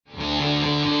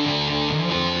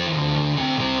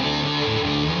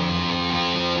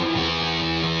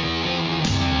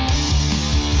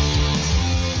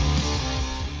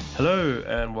Hello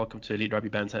and welcome to Elite Rugby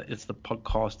Banter. It's the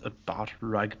podcast about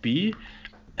rugby,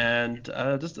 and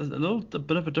just a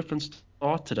bit of a different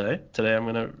start today. Today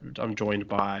I'm joined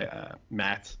by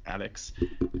Matt, Alex,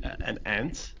 and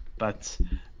Ant. But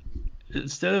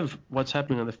instead of what's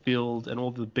happening on the field and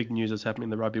all the big news that's happening in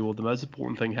the rugby world, the most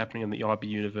important thing happening in the RB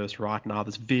universe right now,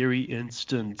 this very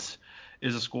instant,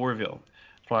 is a score reveal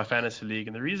for our fantasy league,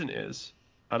 and the reason is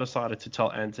I decided to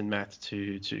tell Ant and Matt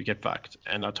to get fucked,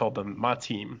 and I told them my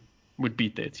team would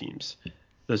beat their teams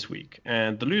this week,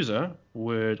 and the loser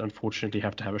would unfortunately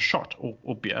have to have a shot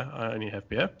or beer. I only have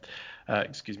beer,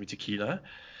 tequila.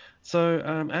 So,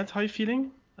 Ant, how are you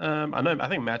feeling? I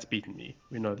think Matt's beaten me.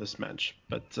 We know this match,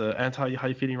 but Ant, how are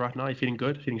you feeling right now? Are you feeling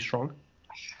good? Feeling strong?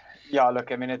 Yeah,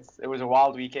 look, I mean, it was a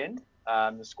wild weekend.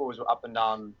 The scores were up and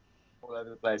down all over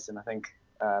the place, and I think,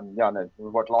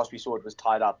 what last we saw, it was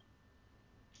tied up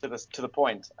to the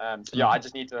point. I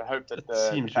just need to hope that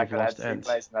the fact that I had second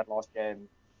place in that last game,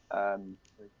 a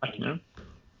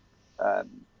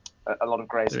lot of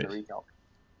grace in the recount.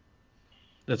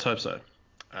 Let's hope so.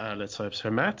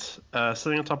 Matt,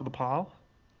 sitting on top of the pile.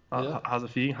 How's it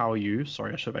feeling? How are you?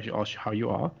 Sorry, I should have actually asked you how you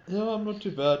are. Yeah, I'm not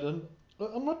too bad, and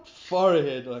I'm not far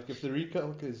ahead. Like, if the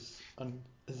recalc is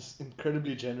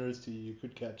incredibly generous to you, you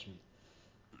could catch me.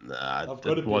 Nah, I've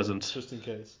got it wasn't. Just in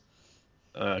case.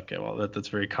 Okay, well, that's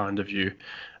very kind of you.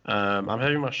 I'm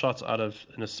having my shots out of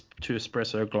two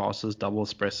espresso glasses, double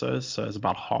espressos, so it's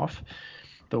about half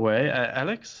the way.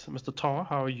 Alex, Mr. Tar,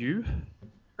 how are you?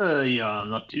 I'm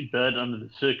not too bad under the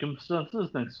circumstances.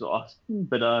 Thanks for asking.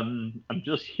 But I'm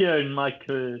just here in my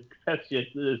capacity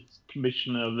as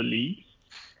commissioner of the league,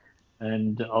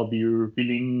 and I'll be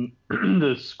revealing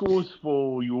the scores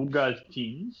for your guys'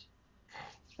 teams,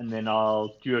 and then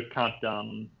I'll do a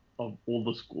countdown of all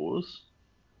the scores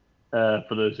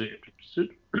for those who are interested.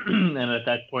 And at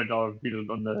that point, I'll reveal it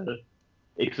on the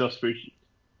Excel spreadsheet.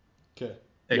 Okay.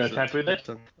 You guys happy with that?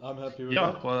 I'm happy with that.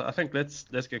 Yeah, well, I think let's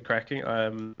get cracking.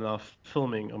 I'm now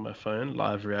filming on my phone,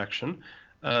 live reaction.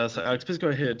 So Alex, please go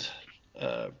ahead.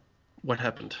 What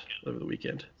happened over the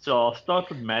weekend? So I'll start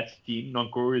with Matt's team.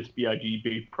 Nongoria's BIG,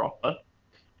 very proper.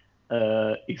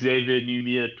 Xavier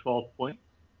Numia, 12 points.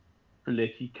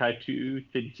 Paletti Kaitu,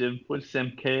 37 points.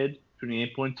 Sam Cade,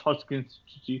 28 points. Hoskins,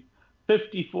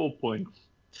 54 points.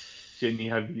 Jenny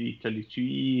Havili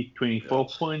Talitui, 24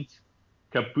 points.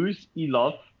 Caboose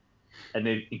Elof. And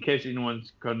then, in case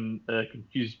anyone's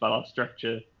confused about our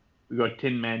structure, we've got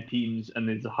 10-man teams, and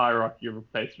there's a hierarchy of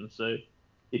replacements. So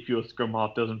if your scrum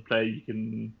half doesn't play, you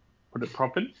can put a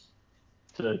prop in.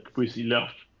 So Caboose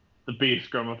Elof, the biggest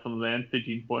scrummer from the land,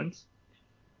 13 points.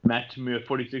 Matt Tamir,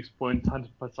 46 points. Hunter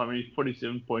Pasami,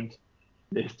 47 points.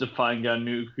 Lester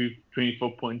Fainganu,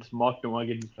 24 points. Mark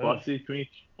Nwagen Fasi, 20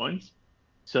 points.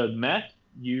 So, Matt,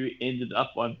 you ended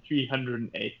up on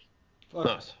 308. Fuck.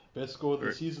 Nice. Best score of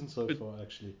the season so far,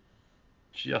 actually.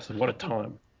 Yes, what a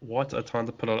time. What a time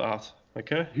to put it out.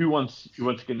 Okay? Who wants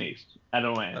to go next?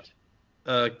 Adam or Ant?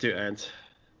 Do Ant.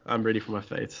 I'm ready for my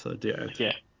fate, so do Ant.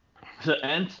 Okay. So,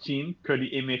 Ant's team,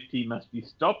 Cody MFT must be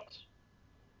stopped.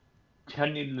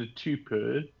 Tanya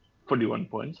Latupu, 41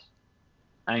 points.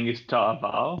 Angus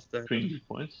Ta'avao, 20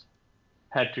 points.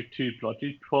 Patrick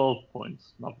Tuplatu, 12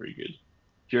 points. Not very good.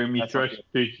 Jeremy Thrush,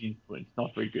 13 points.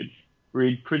 Not very good.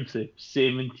 Reed Princep,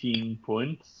 17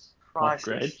 points. Not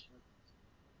great.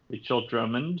 Mitchell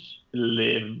Drummond,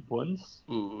 11 points.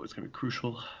 Ooh, it's going to be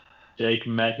crucial. Jake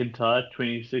McIntyre,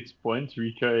 26 points.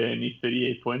 Rico only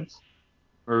 38 points.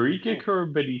 Marika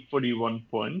Korobetti, 41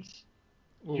 points.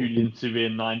 Ooh. Julian Sevier,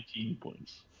 19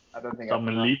 points. I don't think so I'm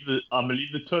gonna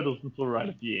leave the totals until right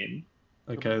at the end.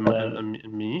 Okay,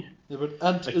 and me? Yeah, but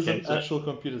Ant is an actual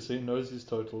computer, so he knows his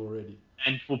total already.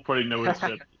 Ant will probably know his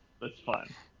total. That's fine.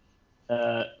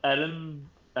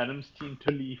 Adam's team,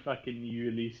 Tuli fucking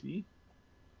Ulisi.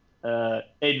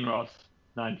 Aiden Ross,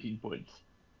 19 points.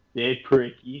 Dave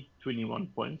Parecki, 21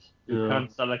 points. Ukan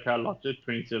Salakalotta,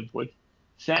 27 points.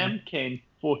 Sam Kane,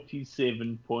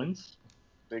 47 points.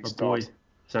 Big My boy.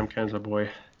 Sam Kane's my boy.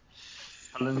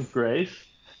 Alan Grace,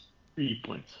 3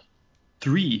 points.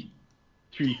 3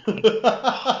 points.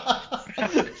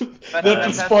 That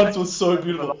response was so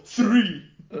beautiful. 3.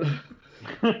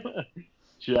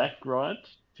 Jack Grant,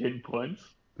 10 points.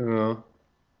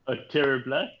 Terry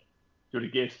Black, do you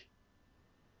want to guess?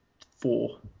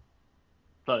 4.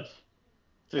 Close.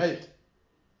 8.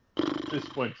 6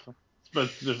 points. Split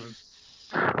the difference.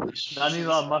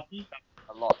 Nanila Maki,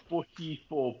 a lot.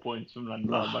 44 points from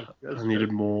Nanila Maki. I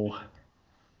needed more.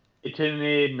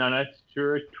 Etene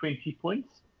Nanatura, 20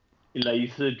 points.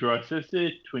 Elaisa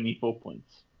Drosese, 24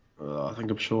 points. I think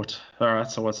I'm short.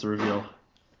 Alright, so what's the reveal?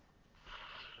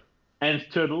 Ant's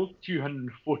total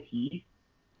 240.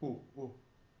 Ooh, ooh.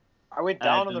 I went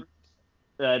down on the.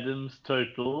 Adam's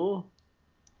total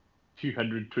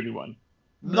 221.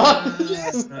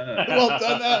 Nice! Uh, Well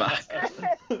done,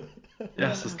 Ant.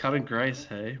 yes, it's Kevin Grace,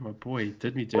 hey, my boy,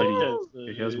 did me dirty.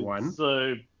 Okay, Here's one.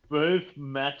 So both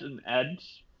Matt and Ad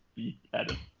beat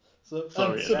Adam. So,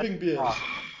 Sorry, and sipping beers.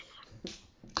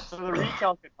 So the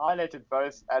recount annihilated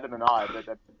both Adam and I,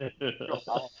 but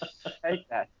I'll take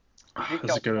that.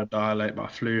 This is going to annihilate my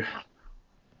flu.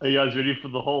 Are you guys ready for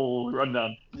the whole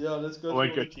rundown? Yeah, let's go I through won't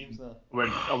all go the teams now.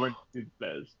 I won't do the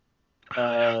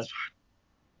players.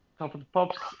 Top of the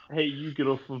pops. Hey, you get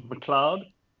off of McLeod.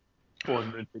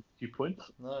 452 points.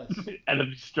 Nice.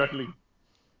 Adam's struggling.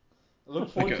 I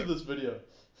look forward Okay. to this video.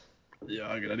 Yeah,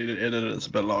 I'm going to need to edit it. It's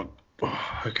a bit long.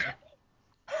 Okay.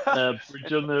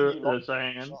 Bridge on the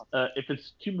sorry, hang on. If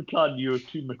it's 2 McLeod, you're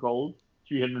 2 McCold,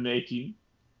 318.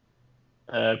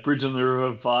 Bridge on the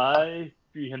River Vi,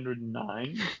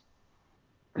 309.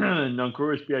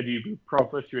 Non-chorus BID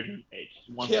Proper, 308.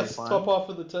 Yes, top half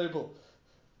of the table.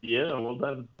 Yeah, well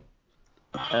done.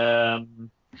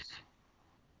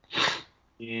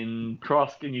 In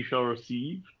Troskin, you shall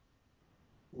receive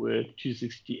with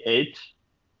 268.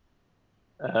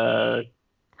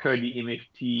 Cody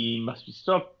MFT must be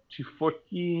stopped,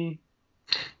 240.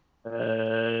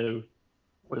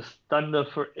 Was Thunder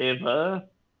Forever,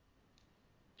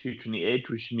 228,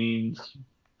 which means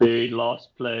very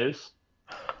last place.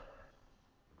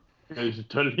 It was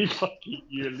totally fucking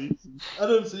you, Lisa.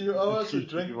 Adam, so you owe us a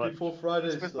drink 221. before Friday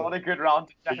This was still. not a good round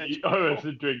to challenge. You owe us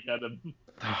a drink, Adam.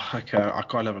 Okay, I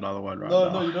can't have another one right No,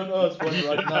 now. no, you don't owe us one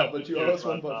right now, but you Do owe it us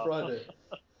one right by now. Friday.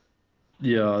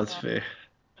 Yeah, that's fair.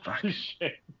 Fuck.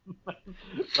 Shame.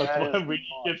 That's That why is when you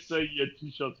nice. kept saying you had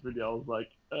 2 shots video, I was like,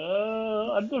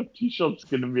 I don't know if 2 shots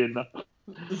gonna be enough.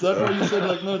 Is that why you said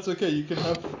like, no, it's okay. You can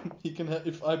have.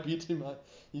 If I beat him,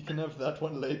 you can have that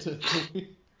one later.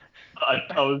 I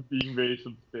was being very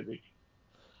sympathetic.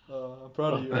 I'm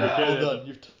proud of you. Okay, Well done.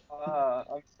 You've.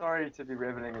 I'm sorry to be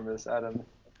reveling in this, Adam.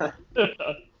 Adam,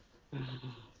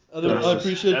 I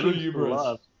appreciate your Adam's hubris.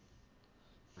 alive.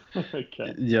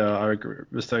 Okay. Yeah, I agree.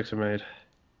 Mistakes were made.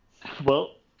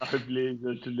 Well, hopefully you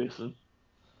learned a lesson.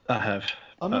 I have.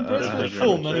 I'm I impressed have that very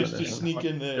Phil much managed to learned a lesson. sneak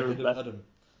in there You're ahead of back. Adam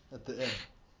at the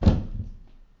end.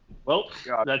 Well,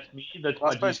 Yeah. that's me. That's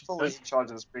Well, I my suppose duty. Phil was in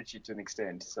charge of the spreadsheet to an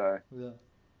extent, so. Yeah.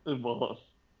 Well,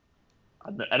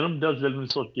 Adam does let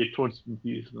himself get towards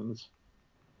confused.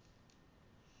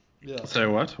 Yeah.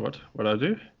 So what? What I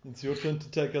do? It's your turn to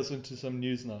take us into some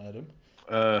news now, Adam.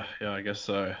 Yeah, I guess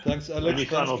so. Thanks, Let Alex. me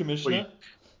sign Thanks, off Commissioner.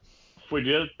 For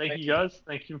you, thank you guys.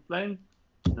 Thank you for playing.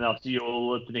 And I'll see you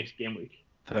all at the next game week.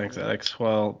 Thanks, Alex.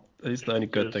 Well, at least the only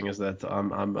good Cheers. thing is that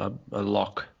I'm a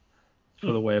lock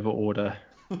for the waiver order.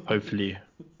 Hopefully,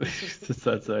 that's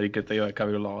the only good thing about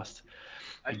coming last.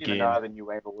 I don't even know how the new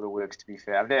waiver order works, to be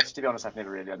fair. To be honest, I've never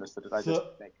really understood it. I just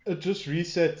think. It just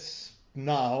resets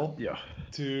now Yeah.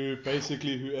 to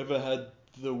basically whoever had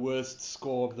the worst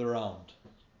score of the round.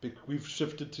 We've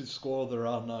shifted to score of the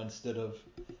round now instead of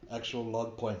actual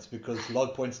log points because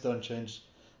log points don't change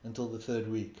until the third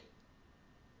week.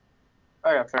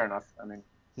 Oh, yeah, fair enough. I mean,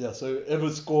 Yeah, so whoever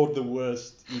scored the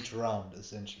worst each round,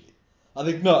 essentially. I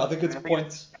think it's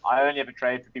points. I only ever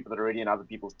trade for people that are already in other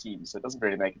people's teams, so it doesn't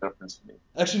really make a difference for me.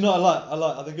 Actually, no, I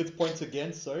lie. I think it's points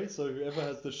against, sorry. So whoever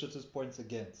has the shittest points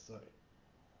against, sorry.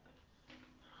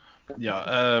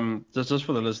 Yeah. Just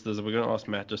for the listeners, we're going to ask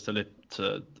Matt just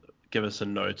to give us a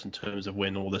note in terms of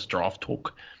when all this draft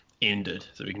talk ended,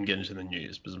 so we can get into the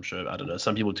news. Because I'm sure, I don't know,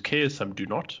 some people care, some do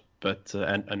not, but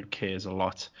and cares a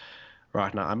lot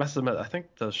right now. I must admit, I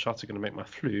think the shots are going to make my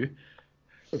flu.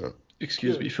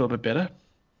 Excuse me, feel a bit better.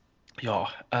 Yeah.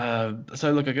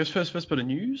 So look, I guess first bit of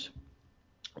news.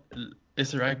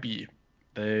 SA Rugby,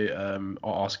 they are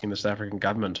asking the South African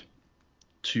government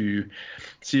to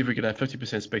see if we could have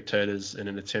 50% spectators in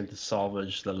an attempt to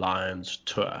salvage the Lions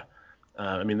tour.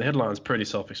 I mean, the headline's pretty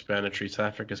self-explanatory. South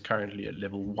Africa is currently at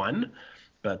level 1,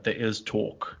 but there is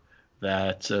talk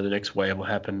that the next wave will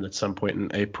happen at some point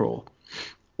in April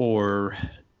or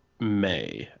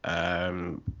May.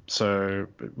 So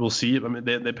we'll see. I mean,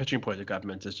 their pitching point to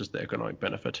government is just the economic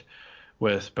benefit,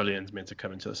 with billions meant to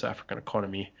come into the South African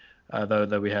economy.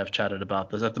 Though we have chatted about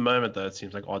this at the moment, though it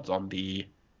seems like odds on the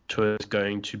tour is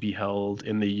going to be held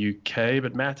in the UK.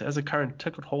 But Matt, as a current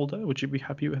ticket holder, would you be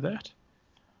happy with that?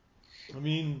 I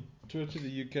mean, tour to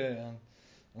the UK,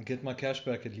 I'll get my cash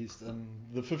back at least.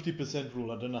 The 50%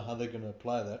 rule, I don't know how they're going to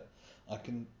apply that. I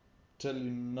can tell you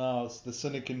now, the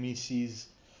cynic in me sees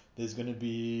there's going to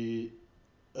be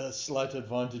a slight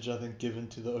advantage, I think, given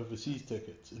to the overseas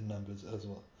tickets in numbers as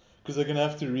well. Because they're going to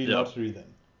have to re-lottery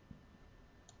them.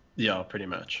 Yeah, pretty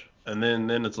much. And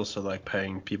then it's also like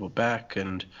paying people back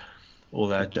and all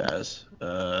that jazz,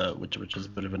 which is a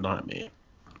bit of a nightmare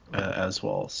as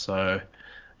well. So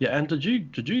yeah, and did you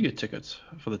get tickets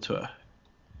for the tour?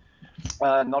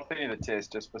 Not for any of the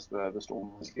tests, just for the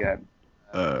Stormers game.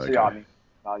 So Okay. yeah, I mean,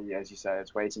 now, as you say,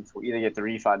 it's waiting for either get the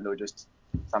refund or just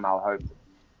somehow hope.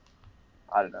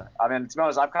 I don't know. I mean, to be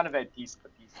honest, I've kind of made peace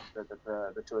that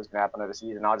the tour is going to happen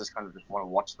overseas, and I just kind of just want to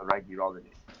watch the rugby rather than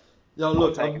Yeah,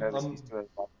 look, taking overseas tours.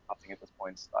 Like nothing at this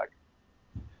point. Like,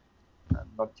 I'm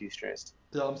not too stressed.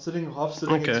 yeah, I'm sitting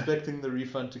Okay. expecting the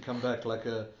refund to come back like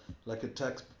a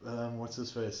tax what's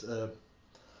his face and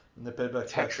they pay back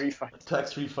Tax refund. a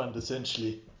tax refund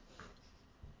essentially.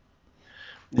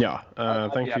 Yeah. I'd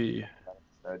be Thankfully. happy with that at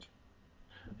this stage.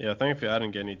 Yeah, thankfully I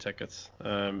didn't get any tickets.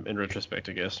 In retrospect,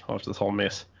 I guess after this whole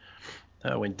mess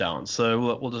went down.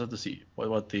 So we'll just have to see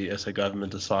what the SA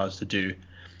government decides to do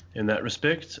in that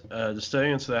respect. Just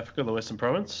staying in South Africa, the Western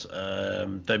Province,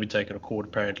 they've been taking a court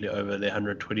apparently over their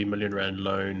 120 million rand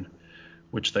loan,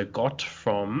 which they got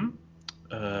from,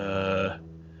 let's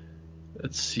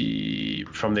see,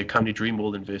 from their company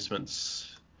Dreamworld Investments.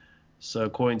 So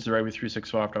according to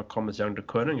rugby365.com, it's Young de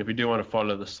Koning. If you do want to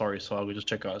follow the story saga, just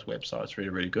check out his website. It's really,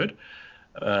 really good.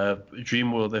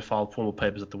 Dreamworld, they filed formal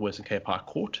papers at the Western Cape High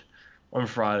Court. On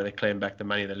Friday, they claimed back the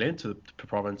money they lent to the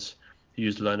province. He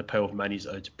used the loan to pay off monies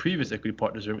owed to previous equity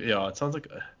partners. Yeah, it sounds like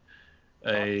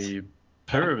a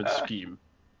pyramid scheme.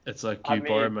 It's like you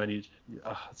borrow money.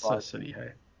 It's so silly,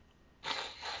 hey.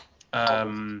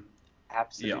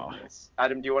 Absolutely. Yeah. Yes.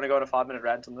 Adam, do you want to go on a 5-minute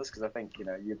rant on this? Because I think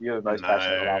you're the most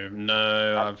passionate about.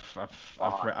 No,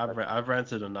 I've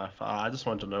ranted enough. I just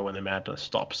want to know when the madness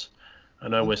stops. I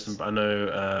know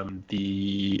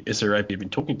the SA Rugby have been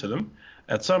talking to them.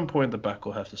 At some point, the buck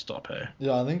will have to stop. Hey.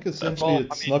 Yeah, I think essentially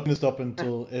it's not going to stop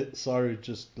until Sorry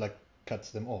just like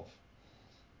cuts them off.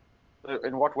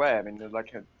 In what way? I mean,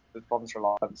 like the province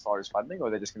rely on SARS funding, or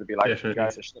they're just going to be like, you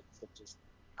guys are shit, so just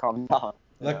calm down.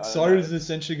 Like SARS is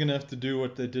essentially going to have to do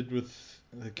what they did with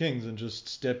the Kings and just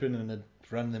step in and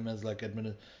run them as like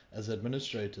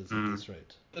administrators at this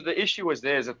rate. The issue was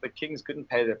there is that the Kings couldn't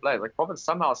pay their players. Like province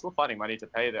somehow still finding money to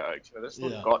pay their Oaks. They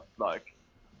still got like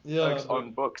Oaks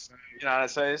on books.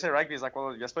 So SA Rugby is like,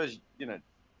 well, I suppose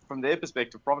from their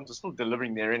perspective, province is still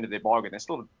delivering their end of their bargain. They're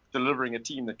still delivering a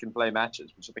team that can play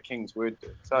matches, which the Kings weren't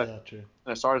doing. So, true.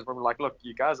 SARS probably like, look,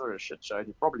 you guys are a shit show.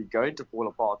 You're probably going to fall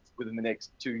apart within the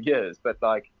next 2 years, but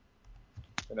like,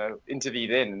 intervene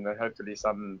then, and then hopefully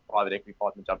some private equity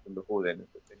partner jumps in before then.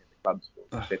 If any of the clubs will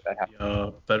let that happen.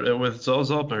 Yeah, but with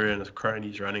Zoltberry and his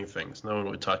cronies running things, no one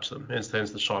would touch them. Hence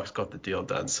the Sharks got the deal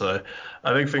done. So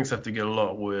I think things have to get a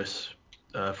lot worse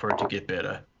for it to get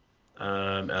better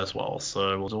as well.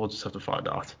 So we'll just have to find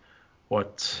out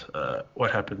what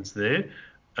happens there.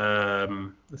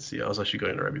 Let's see. I was actually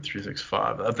going to Rugby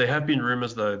 365. There have been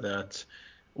rumors though that,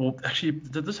 well, actually,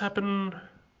 did this happen? I'm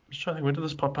just trying to think, when did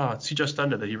this pop out? CJ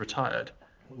Stander that he retired.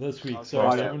 This week.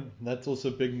 That's also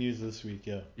big news this week,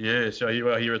 yeah. Yeah, so he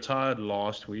retired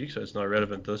last week, so it's not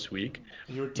relevant this week.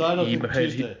 He retired on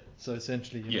Tuesday, so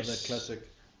essentially, that classic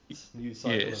news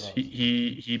cycle. Yes,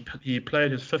 he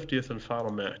played his 50th and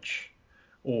final match,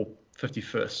 or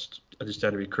 51st, I just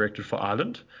had to be corrected, for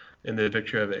Ireland in their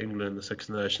victory over England in the Six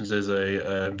Nations. There's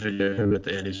a video of him at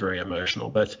the end. He's very emotional,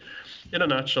 but in a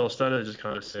nutshell, Stander just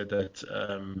kind of said that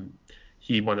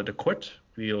he wanted to quit.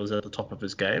 He was at the top of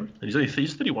his game, and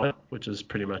he's 31, which is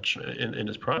pretty much in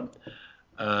his prime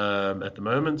at the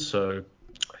moment. So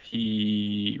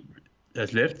he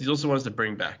has left. He also wants to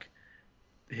bring back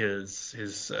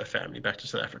his family back to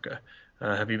South Africa.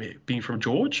 Having been from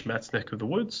George, Matt's neck of the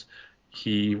woods,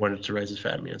 he wanted to raise his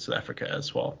family in South Africa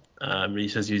as well. He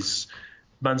says he's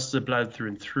Munster blood through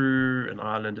and through, and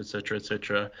Ireland, etc.,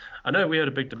 etc. I know we had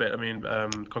a big debate. I mean,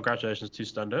 congratulations to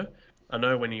Stander. I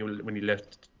know when he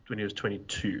left when he was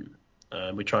 22,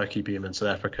 we tried to keep him in South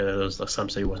Africa. There was some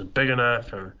say he wasn't big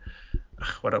enough, and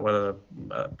what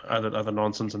other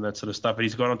nonsense and that sort of stuff. But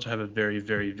he's gone on to have a very,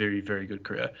 very, very, very good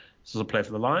career. He's also played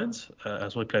for the Lions,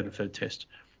 as well. He played in the third test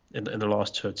in the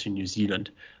last tour to New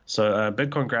Zealand. So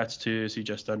big congrats to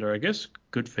CJ Stander, I guess.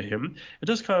 Good for him. It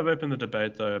does kind of open the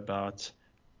debate, though, about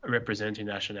representing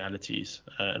nationalities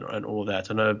and all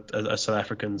that. I know as South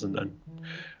Africans, and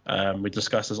we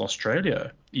discussed as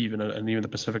Australia, even the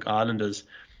Pacific Islanders,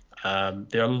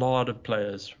 there are a lot of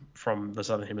players from the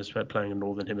Southern Hemisphere playing in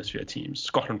Northern Hemisphere teams.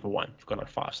 Scotland, for one, we've got like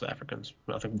 5 South Africans,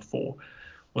 I think 4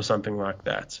 or something like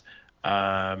that.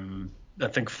 I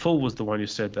think Phil was the one who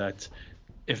said that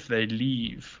if they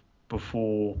leave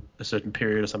before a certain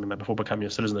period or something like before becoming a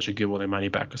citizen, they should give all their money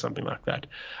back or something like that.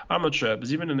 I'm not sure, but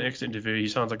even in the exit interview, he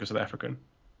sounds like a South African.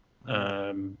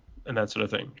 and that sort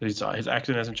of thing. His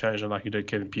accent hasn't changed, unlike he did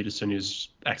Kevin Peterson, whose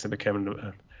accent became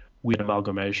a weird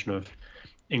amalgamation of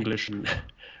English and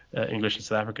English and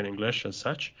South African English as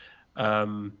such. I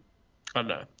don't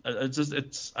know. I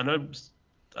know.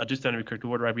 I do stand to be correct.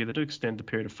 World Rugby, they do extend the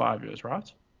period of 5 years,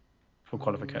 right, for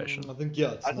qualification. I think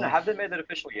it's I don't know. Have they made that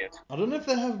official yet? I don't know if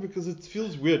they have, because it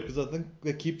feels weird, because I think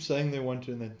they keep saying they want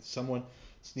to, and then someone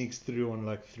sneaks through on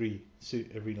like 3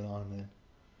 every now and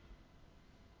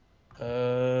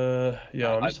then.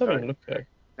 Yeah, I'm just having a look there.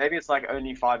 Maybe it's like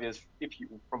only 5 years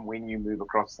from when you move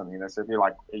across something. So if you're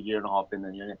like a year and a half in,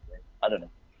 then you're in it. I don't know.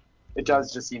 It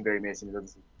does just seem very messy. It doesn't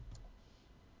seem.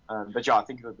 But yeah, I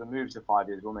think that the move to 5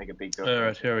 years will make a big difference. All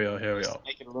right, here we are.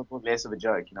 Make it a little bit less of a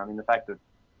joke. I mean, the fact that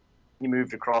he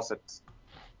moved across at,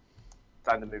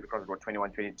 starting to move across at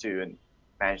 21, 22, and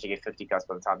managed to get 50 cuts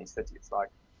by the time he's 30. It's like,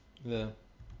 Yeah.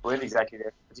 weren't exactly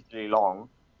there particularly long,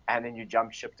 and then you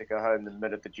jump ship to go home the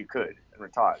minute that you could and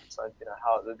retire. So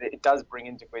it does bring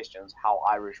into questions how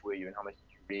Irish were you and how much did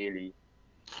you really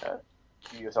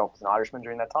view yourself as an Irishman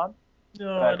during that time.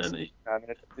 No, But, it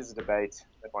is a debate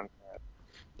that one can have.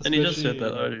 And he just said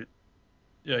that,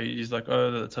 he's like,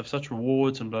 let's have such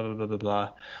rewards and blah, blah, blah, blah, blah.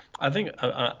 I think,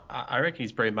 I reckon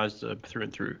he's pretty much through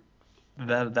and through.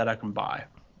 That I can buy.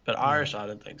 But Irish, I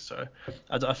don't think so.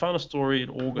 I found a story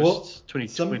in August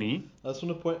 2020. I just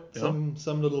want to point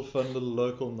some little fun, little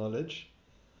local knowledge.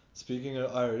 Speaking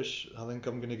of Irish, I think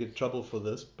I'm going to get trouble for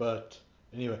this, but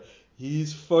anyway,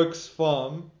 his folks'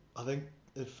 farm, I think,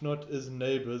 if not his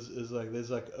neighbors, is like,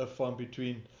 there's like a farm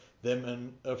between them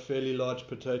and a fairly large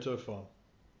potato farm.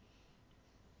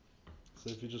 So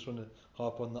if you just want to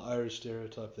harp on the Irish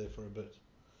stereotype there for a bit.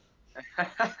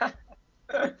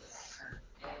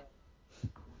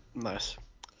 Nice.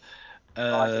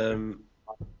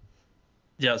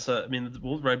 Yeah, so I mean,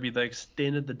 World Rugby, they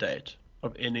extended the date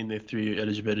of ending their 3-year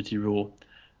eligibility rule.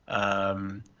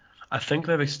 I think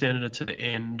they've extended it to the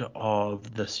end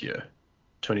of this year,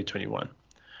 2021.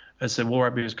 As I said, World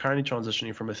Rugby is currently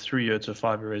transitioning from a 3-year to a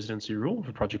 5-year residency rule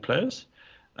for project players.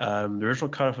 The original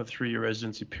cutoff for 3-year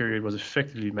residency period was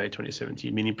effectively May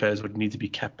 2017, meaning players would need to be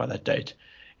capped by that date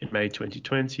in May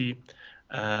 2020.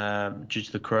 Due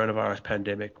to the coronavirus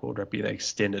pandemic, World Rugby, they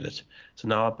extended it. So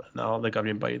now the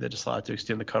governing body, they decided to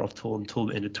extend the cutoff until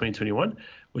the end of 2021,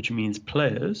 which means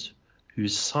players who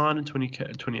signed in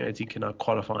 2018 can now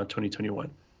qualify in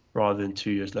 2021 rather than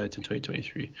 2 years later in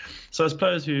 2023. So it's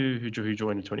players who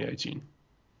joined in 2018,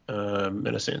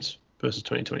 in a sense, versus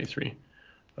 2023.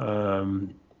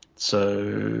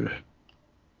 So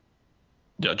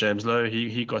yeah, James Lowe,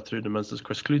 he got through the Munsters.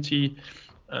 Chris Clutie,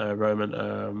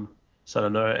 Roman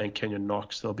Salanoa, and Kenyon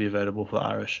Knox, they'll be available for the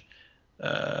Irish.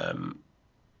 I'm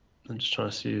just trying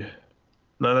to see.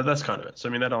 No, that's kind of it. So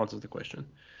I mean, that answers the question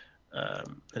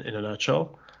in a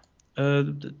nutshell.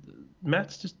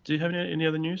 Matt, do you have any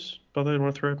other news? By the way, you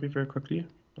want to throw at me very quickly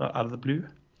out of the blue?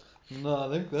 No, I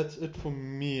think that's it for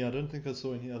me. I don't think I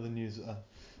saw any other news. The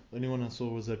only one I saw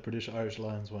was that British Irish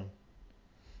Lions one.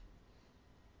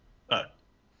 Oh.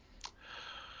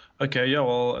 Okay, yeah,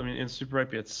 well, I mean, in Super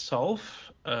Rugby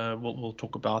itself, we'll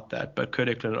talk about that. But Kurt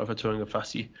Eklund over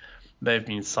Tu'ungafasi, they've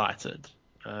been cited.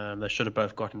 They should have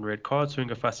both gotten red cards.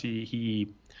 Tu'ungafasi,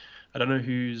 I don't know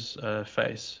whose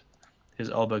face his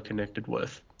elbow connected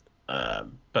with,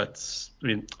 but I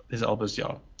mean, his elbows,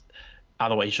 yeah.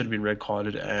 Either way, he should have been red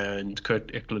carded. And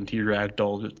Kurt Eklund, he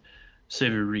ragdolled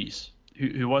Sevu Reece,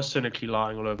 who was cynically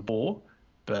lying all over the ball,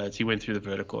 but he went through the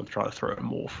vertical and tried to throw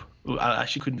him off. I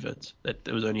actually couldn't fit. That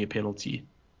there was only a penalty.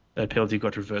 That penalty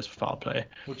got reversed for foul play.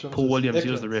 Paul Williams, he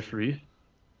was the referee.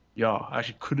 Yeah, I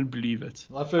actually couldn't believe it.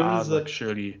 My favorite is that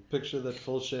surely picture that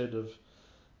Phil shared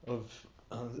of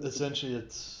essentially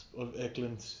it's of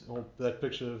Eklund, or that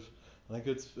picture of, I think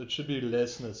it should be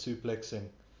Lesnar suplexing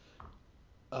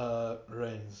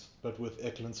Reigns, but with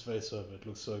Eklund's face over. It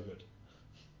looks so good.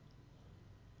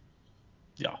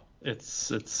 Yeah,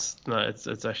 it's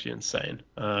actually insane.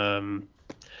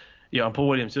 Yeah, Paul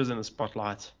Williams, he was in the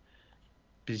spotlight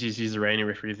because he's the reigning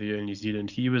referee of the year in New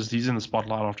Zealand. He's in the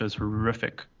spotlight after his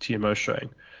horrific TMO showing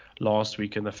last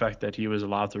week, and the fact that he was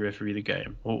allowed to referee the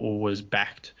game, or was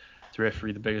backed to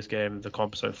referee the biggest game of the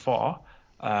comp so far,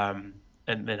 and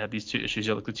then had these two issues.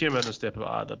 Yeah, look, the TMO didn't step up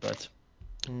either, but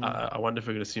I wonder if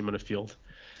we're going to see him on the field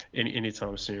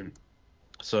anytime soon.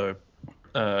 So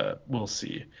we'll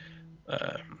see.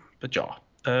 But yeah,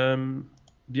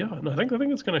 no, I think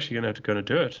it's actually going to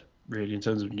do it. Really, in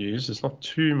terms of news, there's not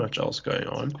too much else going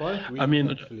on. Quite weak, I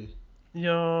mean, actually.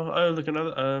 yeah. Oh, look,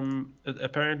 another.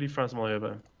 Apparently, Frans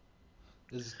Malherbe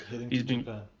is heading to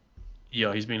Japan.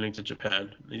 Yeah, he's been linked to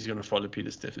Japan. He's going to follow Peter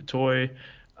Steffetoy.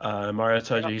 Mario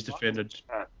Toja, he's defended.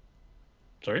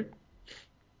 Sorry?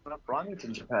 Not Bryant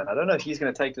in Japan. I don't know if he's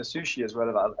going to take the sushi as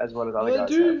well as other They guys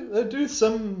have. they do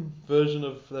some version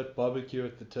of that barbecue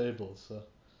at the table, so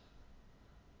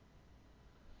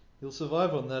he'll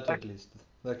survive on that at least.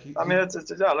 Like I mean,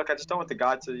 yeah. Look, I just don't want the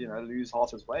guy to lose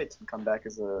half his weight and come back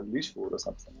as a loose forward or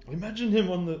something. imagine him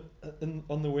on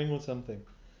the wing or something.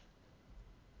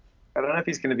 I don't know if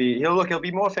he's going to be. He'll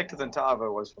be more effective than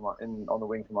Tavo was on the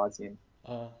wing for my team.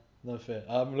 No fair.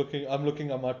 I'm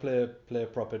looking. I might play a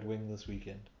prop at wing this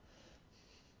weekend.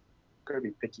 Got to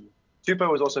be picky.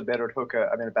 Tupo was also better at hooker.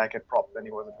 I mean, back at prop than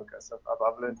he was at hooker. So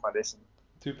I've learned my lesson.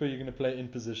 Tupo, you're gonna play in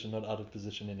position, not out of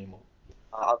position anymore.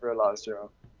 I've realized,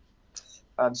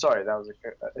 I'm sorry, that was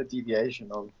a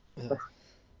deviation of. Yeah.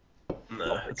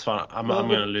 No, it's fine. I'm No, going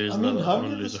to but, lose I mean, another. how I'm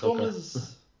many going to of the lose a hooker.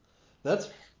 Stormers? That's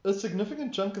a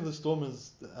significant chunk of the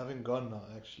Stormers having gone now.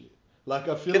 Actually, like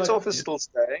I feel Kitsoff like is still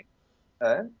staying.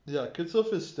 Eh? yeah,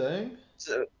 Kitsoff is staying.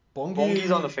 So, Bongi,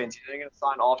 Bongi's on the fence. He's only going to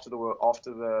sign after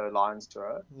the Lions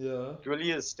tour. Yeah.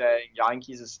 Julie is staying.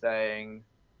 Yankees is staying.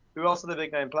 Who else are the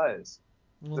big name players?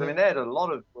 Well, I mean, they had a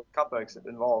lot of Cup oaks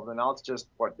involved, and now it's just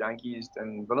Yankees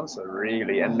and Willemse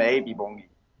really, and maybe Bongi.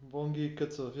 Bongi,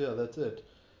 Kitsoff, yeah, that's it.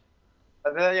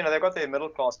 And then, they've got their middle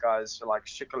class guys like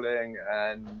Schikkeling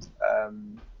and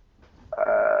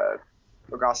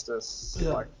Augustus,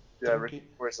 Ricky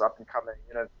Boyce is up and coming.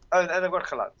 And they've got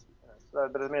Khalat.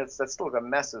 But I mean, that's still a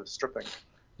massive stripping.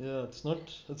 Yeah, it's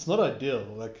not ideal.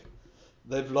 Like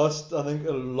they've lost, I think,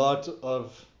 a lot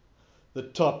of the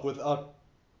top without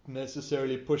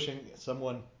necessarily pushing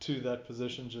someone to that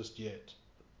position just yet.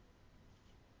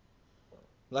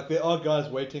 Like there are guys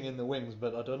waiting in the wings,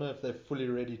 but I don't know if they're fully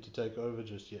ready to take over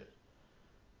just yet.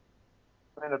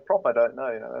 I mean, the prop, I don't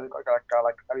know. They've got a guy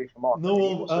like Ali Famant.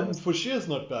 No, Fouchier's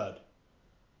not bad.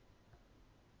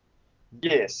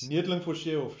 Yes. Needling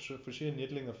Fouchier or Fouchier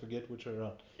Needling, I forget which are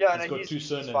around. Yeah, he's got two he's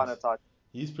surnames. fine at tight.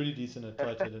 He's pretty decent at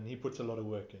tight head, and he puts a lot of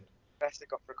work in. Classic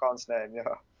Afrikaans name,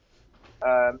 yeah.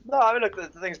 No, I mean, look,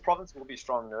 the thing is, Province will be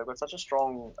strong. They've got such a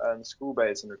strong school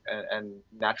base and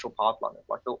natural pipeline.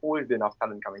 Like, there'll always be enough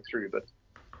talent coming through, but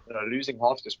losing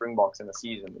half the Springboks in a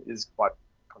season is quite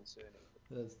concerning.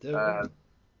 That's definitely.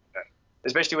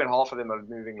 Especially when half of them are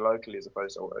moving locally as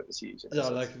opposed to overseas. Yeah,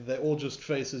 so like they're all just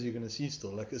faces you're going to see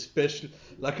still. Like especially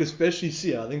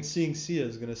Sia. I think seeing Sia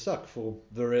is going to suck for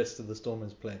the rest of the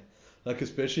Stormers playing. Like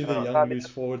especially the young loose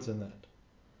forwards and that.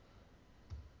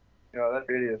 Yeah, that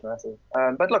really is massive.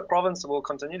 But look, Province will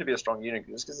continue to be a strong unit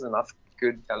just because there's enough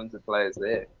good, talented players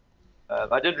there.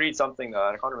 I did read something, I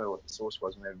can't remember what the source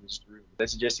was, maybe it was just a rumor. They're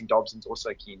suggesting Dobson's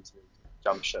also keen to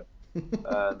jump ship,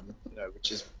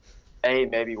 which is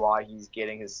maybe why he's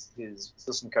getting his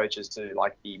assistant coaches to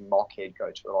be mock head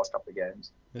coach for the last couple of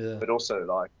games. Yeah. But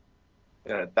also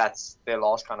that's their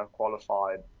last kind of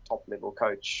qualified top level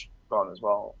coach gone as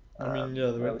well. I mean,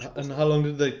 and how long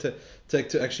did they take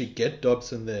to actually get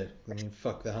Dobson there? I mean,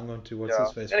 fuck, they hung on to what's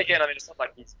his face. And again, I mean, it's not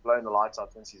like he's blown the lights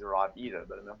out since he's arrived either.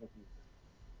 But I mean, I think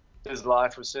his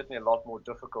life was certainly a lot more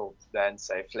difficult than,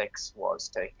 say, Flex was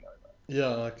taking over.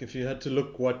 Yeah, like if you had to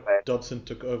look what Dobson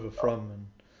took over from, and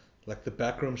like the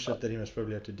backroom shit that he must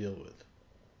probably have to deal with.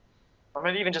 I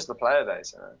mean, even just the player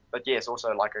base, But yes,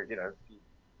 also he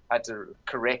had to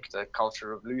correct a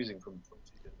culture of losing from 2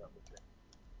 years ago.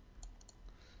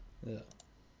 Yeah.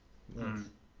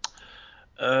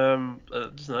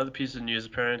 Just another piece of news.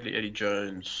 Apparently, Eddie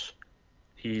Jones,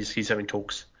 he's having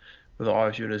talks with the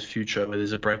RFU in his future, where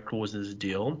there's a break clause in his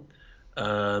deal.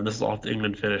 This is after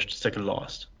England finished second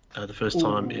last. The first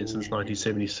time since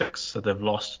 1976 that they've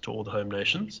lost to all the home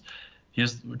nations.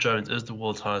 Jones is the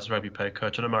world's highest rugby player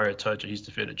coach. I know Mario Toja, he's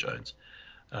defeated Jones.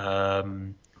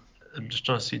 I'm just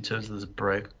trying to see in terms of this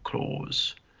break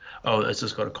clause. Oh, it's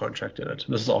just got a contract in it.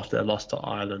 This is after they lost to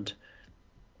Ireland.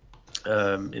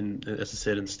 As I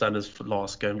said, in Standards for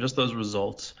last game. Just those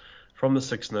results from the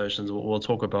Six Nations. We'll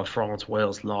talk about France,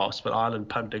 Wales last, but Ireland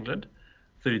pumped England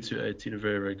 32-18, a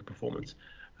very, very good performance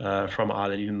from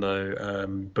Ireland, even though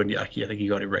Bunyaki, I think he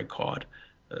got a red card.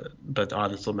 But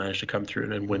Ireland still managed to come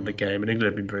through and win the game. And England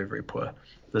have been very, very poor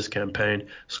this campaign.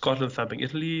 Scotland thumping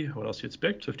Italy. What else do you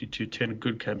expect? 52-10,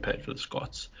 good campaign for the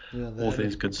Scots, all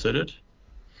things considered.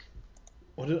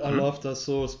 What did I laughed? I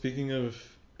saw, speaking of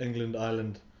England,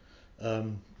 Ireland,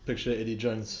 picture Eddie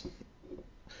Jones.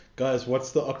 Guys,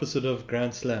 what's the opposite of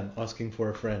Grand Slam? Asking for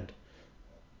a friend.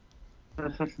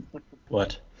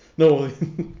 What? No,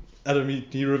 Adam,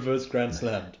 he reversed Grand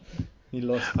Slammed. He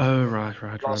lost. Oh, right.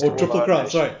 Or Triple Crown,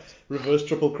 sorry. Reverse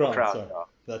Triple Crown, sorry. Yeah.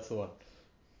 That's the one.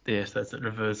 Yes, that's it.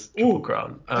 Reverse Triple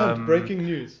Crown. And breaking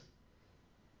news.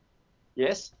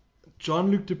 Yes?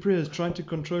 Jean-Luc Dupré is trying to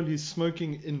control his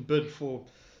smoking in bid for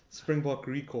Springbok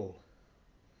recall.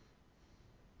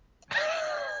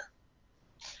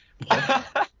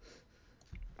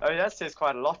 I mean, that says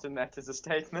quite a lot in that as a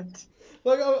statement.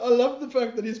 Like, I love the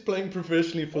fact that he's playing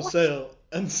professionally for sale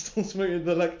and still smoking.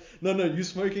 They're like, no, you're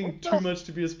smoking too much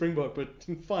to be a Springbok, but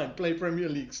fine, play Premier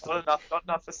League still. Not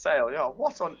enough for sale. Yeah,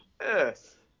 what on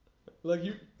earth? Like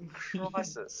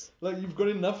Crisis. like you've got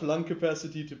enough lung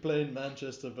capacity to play in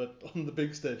Manchester, but on the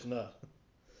big stage, no.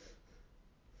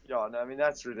 Yeah, no, I mean,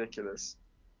 that's ridiculous.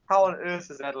 How on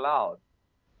earth is that allowed?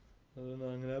 I don't know.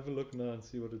 I'm gonna have a look now and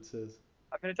see what it says.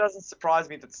 I mean, it doesn't surprise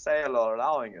me that Sale are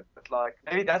allowing it, but like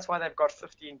maybe that's why they've got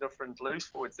 15 different loose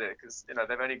forwards there, because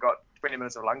they've only got 20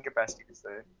 minutes of lung capacity because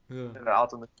they're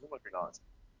out on the field every night.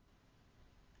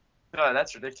 No,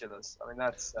 that's ridiculous. I mean,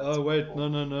 that's Oh wait, cool.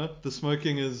 no. The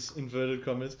smoking is inverted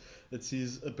commas. It's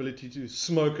his ability to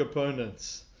smoke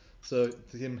opponents. So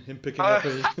him picking up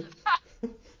a.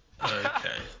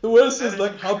 Okay. The worst is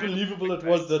like how believable it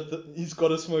was that he's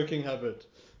got a smoking habit.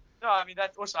 No, I mean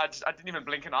that also I didn't even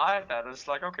blink an eye at that. I was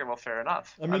like, okay, well, fair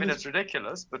enough. I mean it's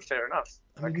ridiculous, but fair enough.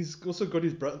 I mean, he's also got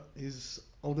his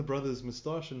older brother's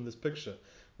moustache in this picture,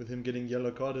 with him getting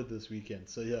yellow carded this weekend.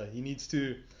 So yeah, he needs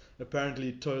to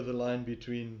apparently toe the line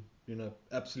between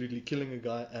absolutely killing a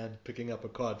guy and picking up a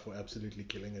card for absolutely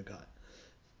killing a guy.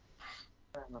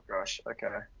 Oh my gosh. Okay.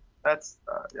 That's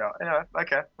yeah. Anyway.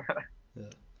 Okay. Yeah.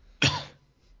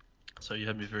 So you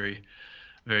had me very,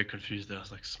 very confused there. I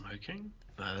was like, smoking?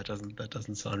 No, that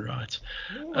doesn't sound right.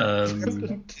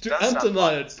 To Anthony,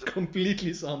 it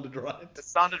completely sounded right. It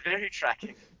sounded very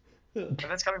tracking. Yeah. And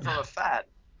that's coming from a fan.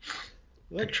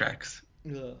 Big tracks.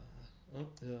 Yeah. Oh,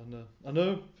 yeah, no. I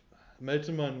know a mate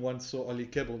of mine once saw Ollie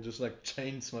Kebbel just like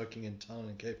chain smoking in town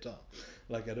in Cape Town,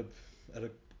 like at a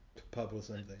pub or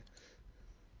something.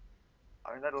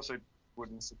 I mean, that also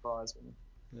wouldn't surprise me.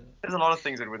 Yeah. There's a lot of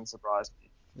things that wouldn't surprise me.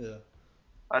 Yeah.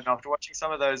 I don't know, after watching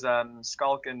some of those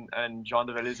Skulk and John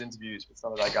de Villiers interviews with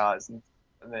some of those guys, and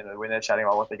then when they're chatting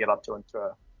about what they get up to on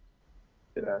tour,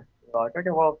 like, okay,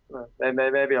 well,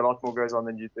 maybe a lot more goes on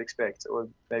than you'd expect, or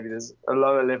maybe there's a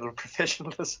lower level of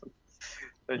professionalism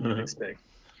than you'd expect.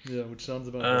 Yeah, which sounds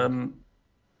about right.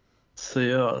 So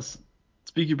yeah,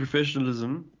 speaking of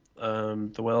professionalism,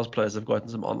 the Wales players have gotten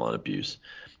some online abuse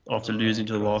after losing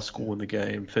to the last score in the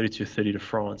game, 32-30 to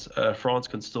France. France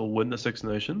can still win the Six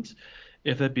Nations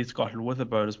if they beat Scotland with a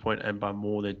bonus point and by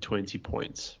more than 20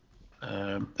 points.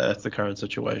 That's the current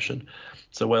situation.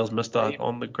 So Wales missed out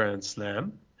on the Grand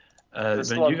Slam. But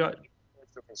you got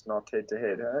it's not head to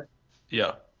head, huh?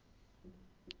 Yeah.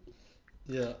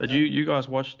 Yeah. But you guys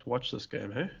watched this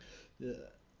game, hey? Yeah.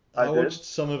 I watched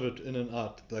some of it in and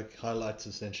out, like highlights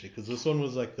essentially, because this one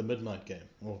was like the midnight game,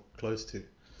 or close to.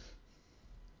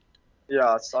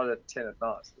 Yeah, it started at 10 at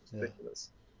night. It's ridiculous.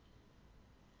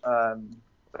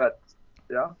 But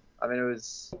yeah, I mean, it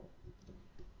was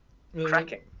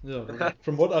cracking. Yeah,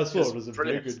 from what I saw, it was a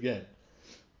very good game.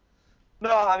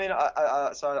 No, I mean,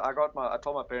 I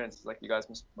told my parents, like, you guys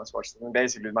must watch this. And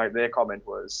basically, their comment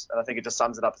was, and I think it just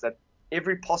sums it up, is that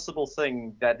every possible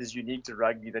thing that is unique to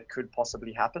rugby that could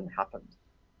possibly happen, happened.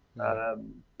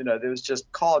 There was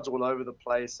just cards all over the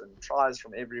place and tries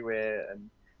from everywhere, and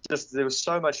just there was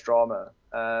so much drama.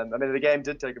 I mean, the game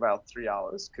did take about 3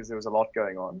 hours because there was a lot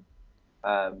going on.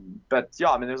 But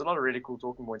yeah, I mean, there was a lot of really cool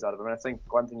talking points out of it. I mean, I think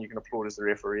one thing you can applaud is the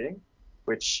refereeing,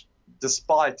 which,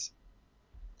 despite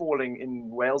falling in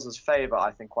Wales's favour,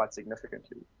 I think, quite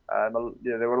significantly.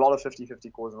 There were a lot of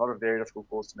 50-50 calls, a lot of very difficult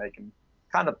calls to make, and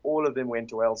kind of all of them went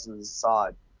to Wales's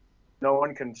side. No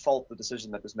one can fault the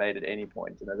decision that was made at any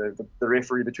point. The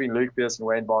referee between Luke Pearce and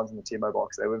Wayne Barnes in the TMO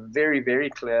box, they were very, very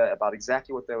clear about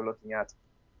exactly what they were looking at,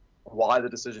 why the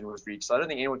decision was reached. So I don't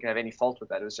think anyone can have any fault with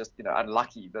that. It was just,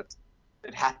 unlucky that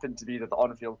it happened to be that the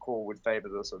on-field call would favour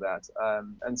this or that.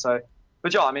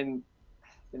 But yeah, I mean,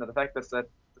 the fact that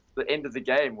the end of the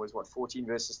game was 14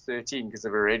 versus 13 because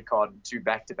of a red card and 2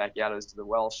 back-to-back yellows to the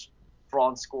Welsh.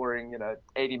 France scoring,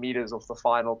 80 meters off the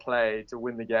final play to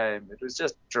win the game. It was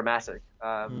just dramatic.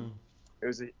 It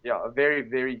was a very,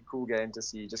 very cool game to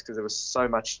see just because there was so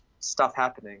much stuff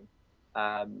happening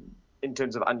in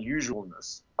terms of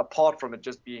unusualness, apart from it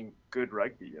just being good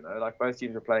rugby, like both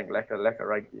teams were playing lekker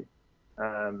rugby.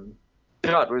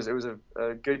 It was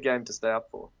a good game to stay up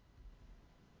for.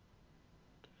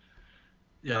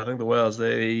 Yeah, I think the Wales,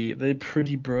 they're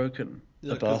pretty broken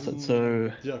about it.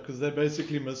 So yeah, because they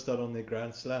basically missed out on their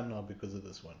Grand Slam now because of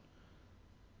this one.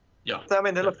 Yeah. So, I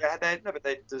mean, but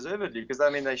they deservedly, because I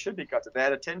mean they should be gutted. They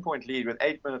had a 10-point lead with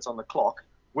 8 minutes on the clock,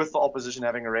 with the opposition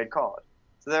having a red card.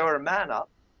 So they were a man up,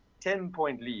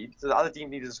 10-point lead. So the other team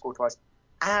needed to score twice,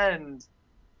 and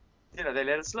they let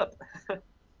it slip.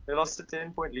 They lost a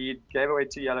 10-point lead, gave away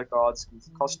 2 yellow cards,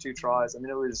 cost 2 tries. I mean,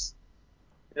 it was,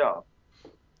 yeah.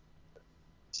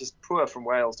 just poor from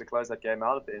Wales to close that game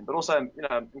out at the end, but also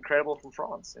incredible from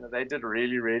France. They did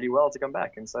really, really well to come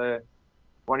back, and so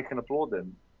one can applaud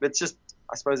them. But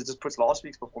I suppose it just puts last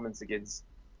week's performance against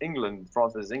England,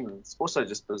 France versus England. It's also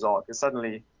just bizarre because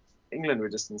suddenly England were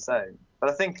just insane. But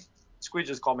I think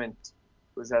Squidge's comment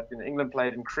was that England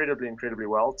played incredibly, incredibly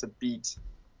well to beat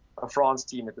a France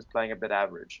team that was playing a bit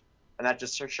average, and that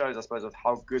just shows, I suppose, of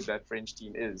how good that French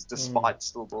team is, despite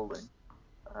still building.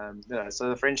 So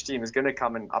the French team is going to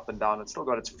come in up and down. It's still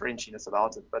got its Frenchiness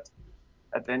about it, but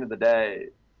at the end of the day,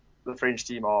 the French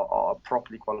team are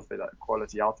properly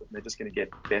quality outfit, and they're just going to get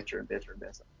better and better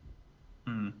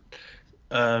and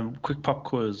better. Quick pop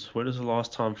quiz. When is the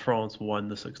last time France won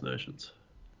the Six Nations?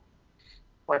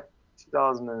 Like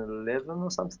 2011 or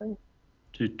something?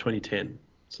 To 2010.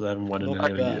 So they haven't won in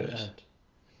Not 11 bad. years.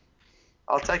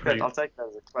 I'll take that as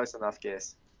a close enough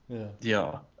guess. Yeah.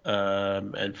 Yeah.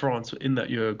 And France in that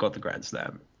year got the Grand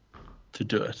Slam to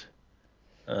do it.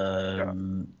 So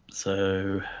I'm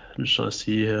just trying to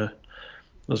see here.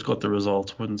 Let's got the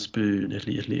results. Wooden spoon.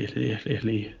 Italy.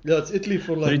 Yeah, it's Italy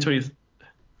for like 2020.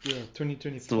 Yeah,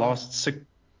 2020. The last 6.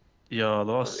 Yeah,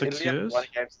 the last 6 Italy haven't years. won a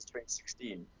game since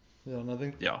 2016. Yeah, and I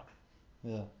think Yeah.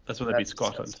 Yeah. That's when they beat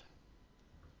Scotland.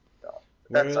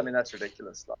 That's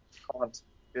ridiculous. Like, you can't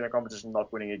be in a competition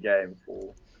not winning a game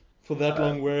for that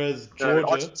long. Whereas Georgia,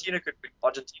 Argentina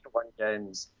won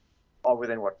games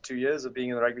within 2 years of being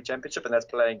in the rugby championship, and that's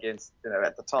playing against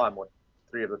at the time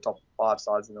 3 of the top 5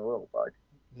 sides in the world. Like,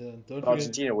 yeah, don't forget,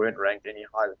 Argentina weren't ranked any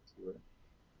higher than we were.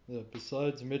 Yeah,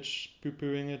 besides Mitch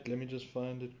poo-pooing it, let me just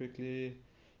find it quickly.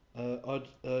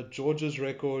 Georgia's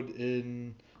record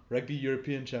in Rugby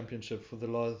European Championship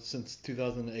since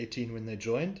 2018 when they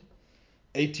joined,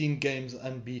 18 games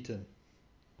unbeaten.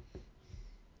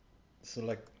 So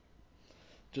like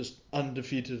just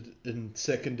undefeated in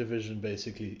second division,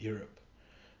 basically Europe.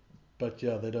 But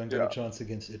yeah, they don't get a chance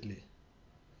against Italy.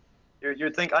 You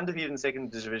would think undefeated in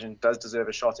second division does deserve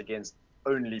a shot against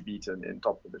only beaten in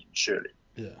top division, surely.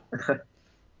 Yeah.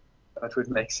 That would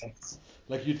make sense.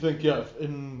 Like you'd think, yeah,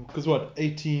 because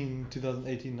 2018,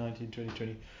 19,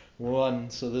 2021,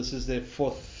 so this is their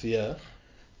fourth year.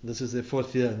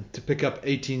 And to pick up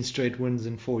 18 straight wins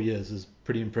in 4 years is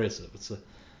pretty impressive.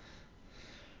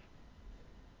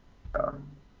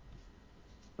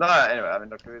 Anyway, I mean,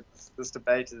 look, this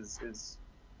debate is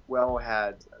well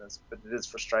had, but it is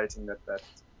frustrating that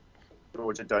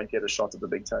Georgia don't get a shot at the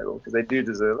big table because they do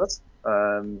deserve it.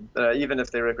 Even if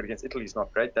their record against Italy is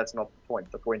not great, that's not the point.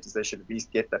 The point is they should at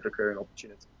least get that recurring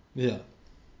opportunity. Yeah.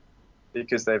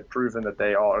 Because they've proven that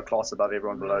they are a class above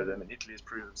everyone below them, and Italy has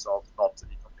proven themselves not to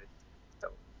be competitive.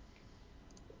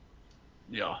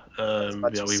 We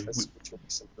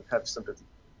have sympathy.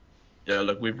 Yeah,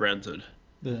 look, we've ranted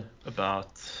Yeah.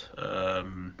 about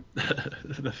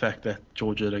the fact that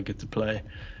Georgia don't get to play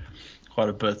quite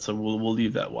a bit, so we'll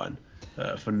leave that one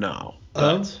for now.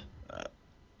 But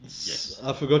yes,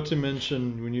 I forgot to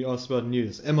mention when you asked about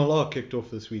news, MLR kicked off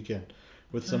this weekend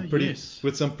with some pretty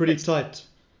tight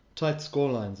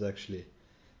scorelines actually.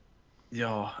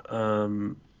 Yeah,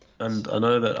 and I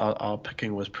know that our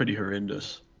picking was pretty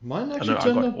horrendous. Mine actually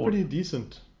turned out pretty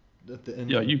decent at the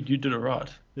end. Yeah, you did it right.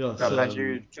 Yeah, so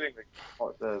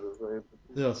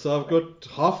I've got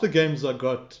half the games I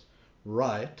got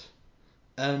right,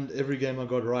 and every game I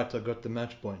got right, I got the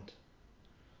match point.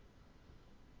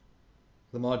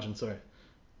 The margin, sorry.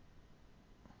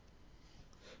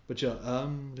 But yeah,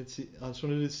 let's see. I just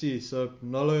wanted to see. So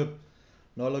Nola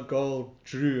goal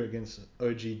drew against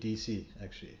OGDC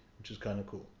actually, which is kind of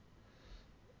cool.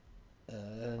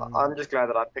 I'm just glad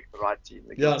that I picked the right team.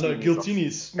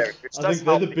 Giltinis. I think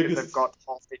they're the biggest. They've got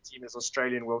half their team as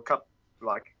Australian World Cup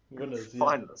winners,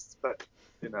 finalists, but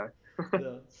Yeah,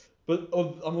 but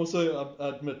I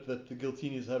admit that the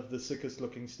Giltinis have the sickest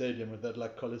looking stadium with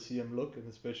that Coliseum look, and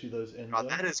especially those end zones.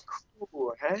 That is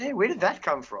cool. Hey, where did that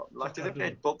come from? Do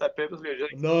they built that purposely?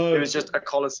 No, it was just a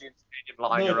Coliseum stadium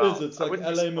lying around. No, it is. It's like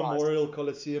LA Memorial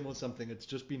Coliseum or something. It's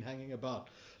just been hanging about.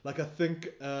 I think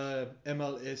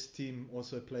MLS team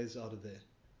also plays out of there.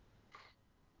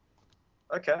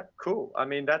 Okay, cool. I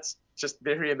mean, that's just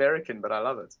very American, but I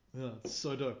love it. Yeah, it's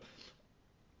so dope.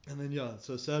 And then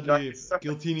so sadly,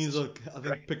 Giltinis I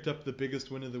think picked up the biggest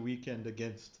win of the weekend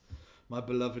against my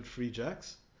beloved Free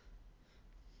Jacks.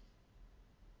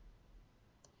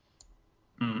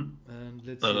 Mm. And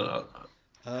let's see.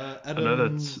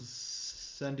 Adam's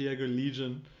San Diego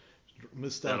Legion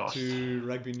missed out to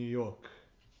Rugby New York,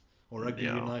 or Rugby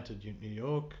United New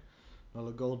York.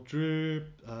 Another goal drew.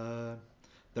 The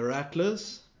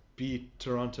Rattlers beat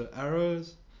Toronto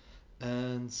Arrows,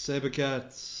 and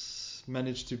Sabercats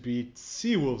managed to beat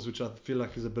Seawolves, which I feel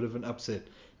like is a bit of an upset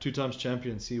two-times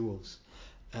champion Seawolves.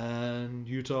 And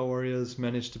Utah Warriors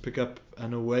managed to pick up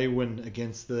an away win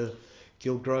against the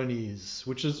Gilgronis,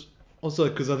 which is also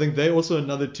because I think they're also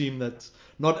another team that's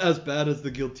not as bad as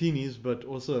the Giltinis, but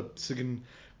also sitting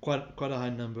quite a high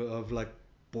number of like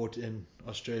bought-in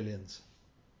Australians.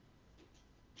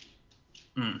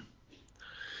 Mm.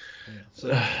 Yeah. So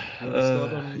you want to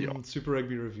start on yeah. Super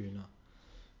Rugby review now?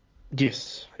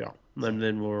 Yes, yeah, and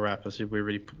then we'll wrap. I see we're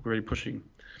really pushing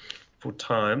for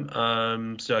time.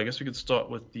 So I guess we could start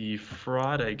with the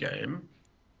Friday game.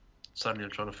 Suddenly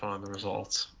I'm trying to find the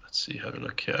results. Let's see, have a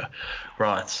look here.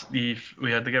 Right, we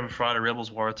had the game of Friday, Rebels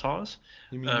Waratahs.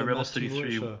 You mean the Rebels Matsumura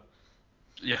 33. show?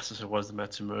 Yes, it was the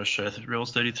Matsumura show.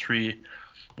 Rebels 33,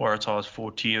 Waratahs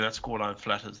 14. That scoreline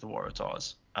flatters the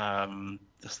Waratahs.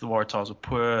 The Waratahs were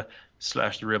poor, /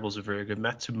 the Rebels were very good.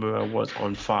 Matsumura was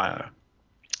on fire.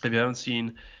 If you haven't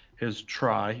seen his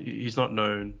try, he's not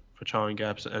known for trying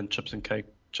gaps and chips and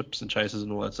chases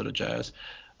and all that sort of jazz.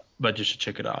 But you should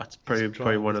check it out. It's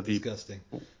probably one of the disgusting.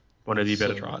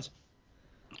 better tries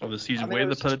of the season. I mean, it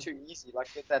was just too easy. Like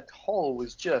that hole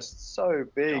was just so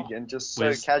big and just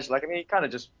so casual. Like, I mean, he kind of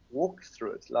just walked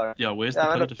through it. Like, where's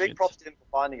the and a defense? big props to him for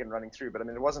finding and running through. But I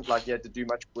mean, it wasn't like he had to do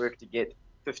much work to get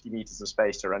 50 meters of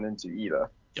space to run into either.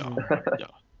 Yeah.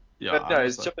 But no,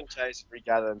 his chip and chase,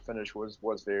 regather and finish was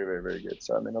very, very, very good.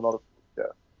 So I mean, a lot of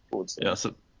forwards.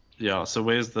 So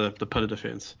where's the pillar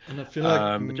defense? And I feel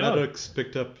like Maddox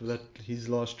picked up that his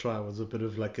last try was a bit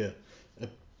of like a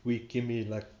weak gimme.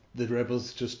 Like the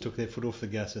Rebels just took their foot off the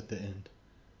gas at the end.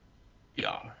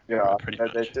 Yeah. Pretty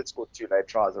much. They did score 2 late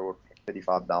tries. They were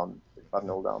 35 down,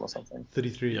 35-0 down or something.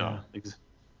 33. Yeah,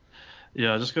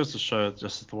 it just goes to show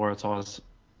just the Waratahs.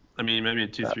 I mean, maybe in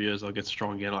 2-3 years they'll get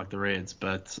strong again like the Reds,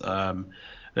 but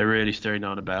they're really staring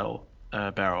down a barrel,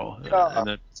 and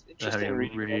they're having a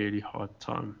really hard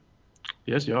time.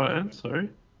 Yes, and sorry.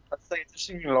 I think it's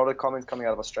interesting. A lot of comments coming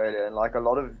out of Australia, and like a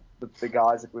lot of the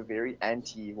guys that were very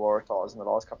anti-Waratahs in the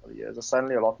last couple of years are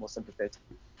suddenly a lot more sympathetic,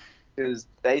 because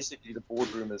basically the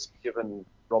boardroom has given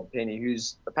Rob Penny,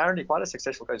 who's apparently quite a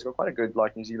successful coach, he's got quite a good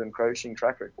like New Zealand coaching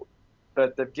track record.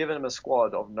 But they've given him a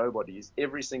squad of nobodies.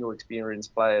 Every single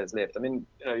experienced player is left. I mean,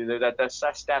 that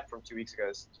stat from 2 weeks ago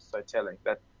is just so telling.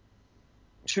 That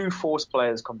 2 Force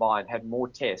players combined had more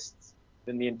tests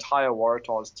than the entire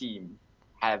Waratahs team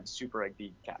have Super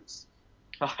Rugby caps.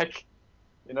 Like,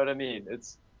 you know what I mean?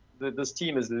 It's this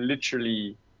team is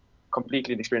literally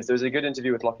completely inexperienced. There was a good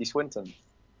interview with Lockie Swinton,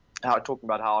 talking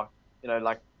about how,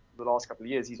 like the last couple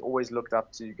of years, he's always looked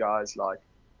up to guys like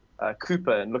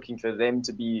Cooper and looking for them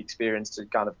to be experienced to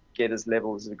kind of get his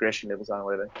levels, his aggression levels down,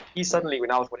 whatever. He's suddenly,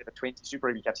 now with whatever 20 Super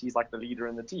Rugby caps, he's like the leader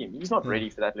in the team. He's not ready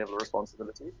for that level of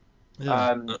responsibility.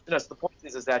 Yeah. So the point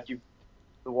is that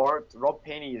Rob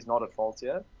Penny is not at fault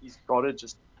here. He's got to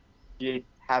just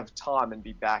have time and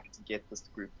be back to get this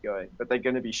group going. But they're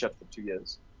going to be shit for 2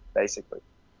 years, basically.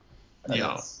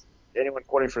 Anyone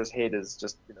calling for his head is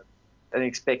just,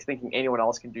 and thinking anyone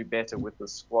else can do better with the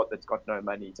squad that's got no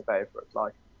money to pay for it.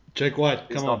 Like, Jake White,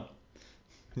 come on.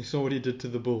 You saw what he did to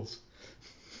the Bulls.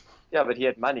 Yeah, but he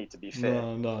had money, to be fair.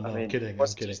 No, I'm kidding. It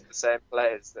wasn't just the same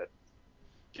players that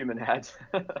Human had.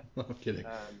 I'm kidding.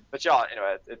 But yeah,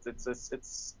 anyway,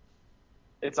 it's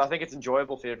I think it's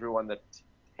enjoyable for everyone that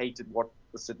hated what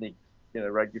the Sydney,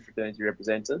 rugby fraternity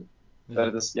represented. Yeah. But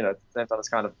at the same time, it's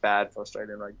kind of bad for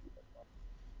Australian rugby.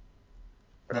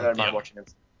 I don't mind watching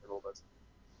it a little bit.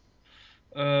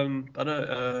 I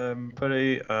know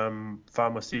Pere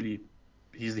Farmasili,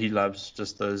 he loves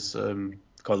just those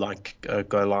goal line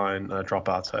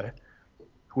dropouts. Hey,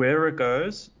 wherever it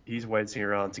goes, he's waiting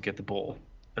around to get the ball,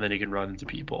 and then he can run into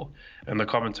people. And the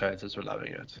commentators were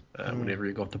loving it whenever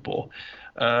he got the ball.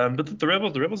 But the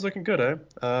Rebels looking good, eh?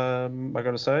 I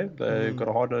gotta say they've got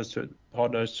a hard nose to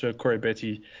it. Corey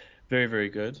Betty, very, very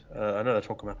good. I know they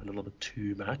talk about him a little bit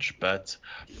too much, but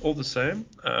all the same,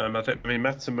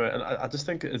 Matsumura, and I just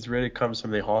think it really comes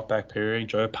from their halfback pairing,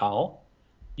 Joe Powell.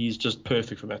 He's just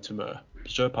perfect for Matsumura.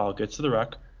 Joe Powell gets to the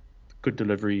ruck, good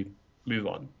delivery, move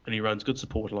on, and he runs good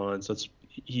support lines.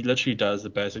 He literally does the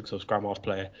basics of scrum half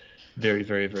play very,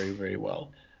 very, very, very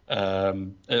well. I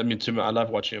love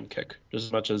watching him kick just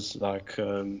as much as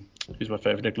who's my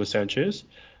favorite, Nicolas Sanchez.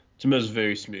 Timo's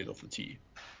very smooth off the tee.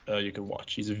 You can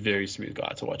watch. He's a very smooth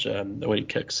guy to watch when he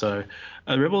kicks. So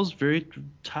Rebels, very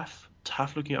tough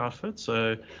looking outfit.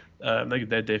 So they'd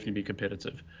definitely be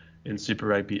competitive in Super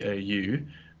Rugby AU.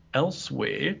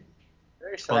 Elsewhere,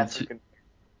 very South African.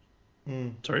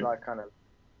 Sorry. Like kind of.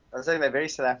 I was saying they're very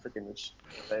South African, which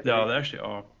they actually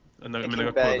are. And they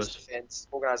got Corvus. Defense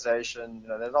organisation.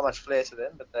 There's not much flair to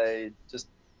them, but they just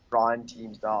grind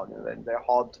teams down. They're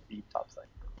hard to beat type thing.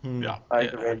 Yeah. I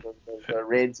think the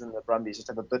Reds and the Brumbies just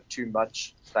have a bit too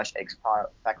much / X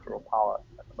factor or power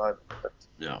at the moment. But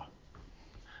Yeah.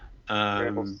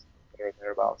 variables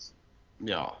thereabouts.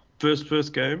 Yeah.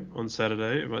 First game on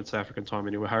Saturday, well, it's African time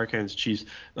anyway, Hurricanes Chiefs.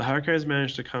 The Hurricanes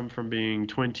managed to come from being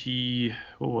 20,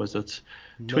 what was it?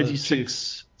 No,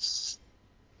 26.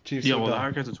 Chiefs Yeah, were well, the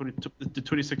down. Hurricanes are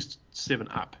 26-7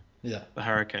 up, Yeah. the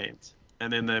Hurricanes.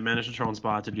 And then they managed to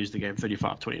transpire to lose the game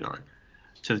 35-29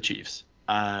 to the Chiefs.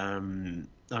 I mean,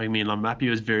 Lamappi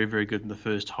was very, very good in the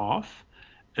first half.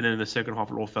 And then in the second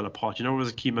half, it all fell apart. You know what was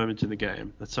a key moment in the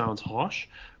game? That sounds harsh,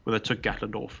 where they took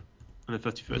Gatland off in the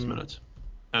 51st minute.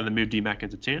 And they moved DMAC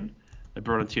into 10. They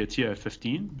brought in Tio at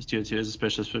 15. Tio is a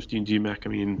specialist 15. DMAC, I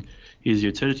mean, he's a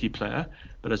utility player.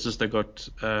 But it's just they got,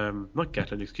 not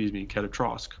Gatland, excuse me, Caleb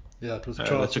Trask. Yeah, it was They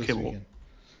Trask took this him weekend. off.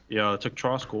 Yeah, they took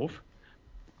Trask off.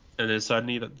 And then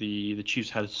suddenly that the Chiefs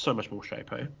had so much more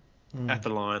shape, at the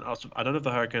line. I don't know if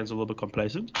the Hurricanes are a little bit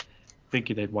complacent,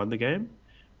 thinking they'd won the game.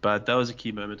 But that was a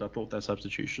key moment, I thought, that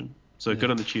substitution. So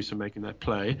good on the Chiefs for making that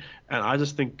play. And I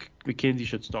just think McKenzie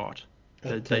should start.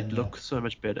 They look so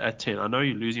much better at 10. I know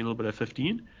you're losing a little bit at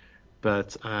 15,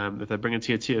 but if they bring in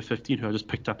Tia at 15, who I just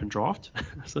picked up in draft,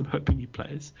 so I'm hoping he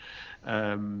plays.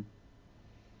 Yeah,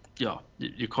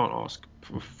 you can't ask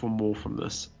for more from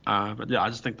this. But yeah, I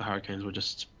just think the Hurricanes were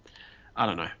just, I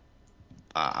don't know.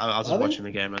 I was just watching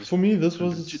the game. For me, this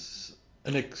was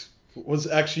was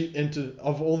actually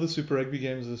of all the Super Rugby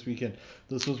games this weekend,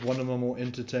 this was one of my more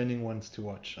entertaining ones to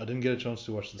watch. I didn't get a chance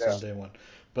to watch the Sunday one,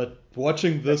 but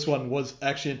watching this one was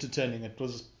actually entertaining. It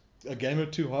was a game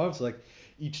of two halves. Like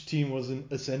each team was an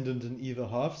ascendant in either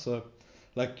half, so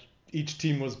like each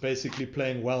team was basically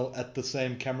playing well at the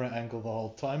same camera angle the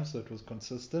whole time, so it was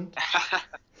consistent.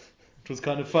 It was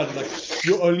kind of fun. Like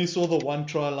you only saw the one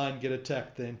try line get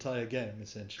attacked the entire game,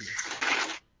 essentially.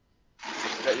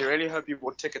 You really hope you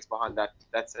bought tickets behind that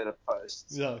set of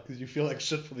posts. Yeah, because you feel like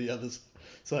shit for the other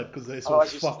side because they saw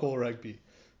fuck all rugby.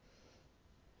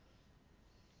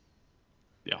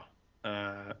 Yeah.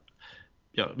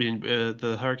 Yeah, I mean,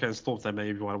 the Hurricanes thought they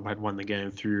maybe had won the game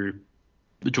through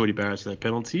the Jordy Barrett's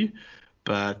penalty,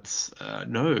 but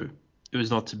no, it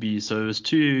was not to be. So it was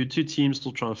two teams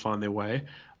still trying to find their way.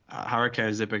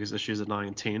 Hurricanes, their biggest issue is at 9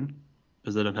 and 10,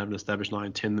 because they don't have an established 9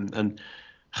 and 10, and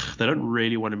they don't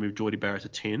really want to move Jordy Barrett to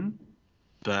 10,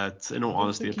 but in all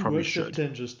honesty, they probably should. At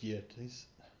 10 just yet.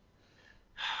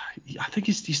 I think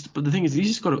he's but the thing is, he's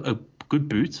just got a good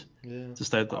boot, to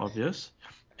state the obvious,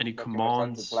 and he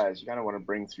commands. Players. You kind of want to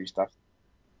bring through stuff.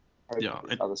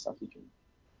 Other stuff you can.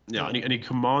 Yeah, and he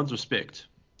commands respect.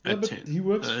 Yeah, but 10, he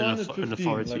works fine at 15.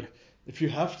 Authority. Like, if you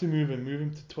have to move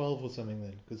him to 12 or something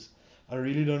then, because I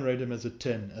really don't rate him as a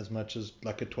 10 as much as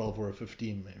like a 12 or a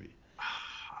 15 maybe.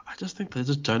 I just think they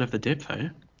just don't have the depth,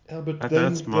 Yeah, but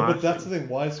that's the thing.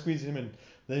 Why squeeze him in?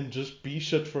 Then just be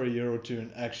shit for a year or two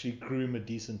and actually groom a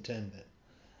decent 10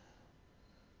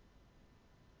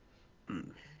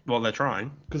 then. Well, they're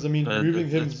trying. Because I mean,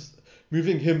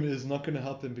 moving him is not going to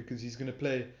help them because he's going to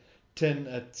play 10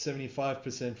 at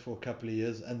 75% for a couple of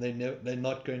years, and they're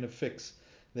not going to fix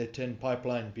their 10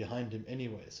 pipeline behind him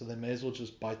anyway. So they may as well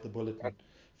just bite the bullet and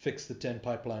fix the 10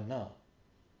 pipeline now.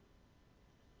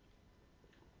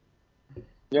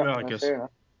 Yeah, I guess. fair enough.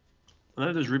 I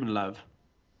know there's Ruben Love,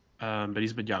 but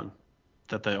he's a bit young,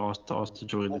 that they asked to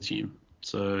join the team.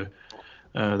 So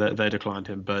they declined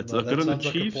him. But No, good on the Chiefs. That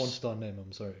sounds like a porn star name.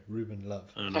 I'm sorry, Ruben Love.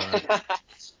 I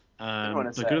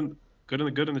know. Good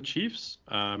on the Chiefs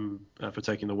for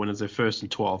taking the winners. They're first and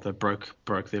 12. They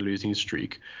broke their losing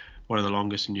streak, one of the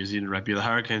longest in New Zealand rugby. The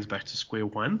Hurricanes back to square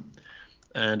one,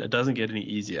 and it doesn't get any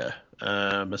easier,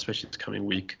 especially this coming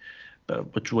week,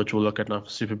 which we'll look at now for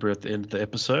Super Bowl at the end of the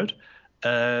episode.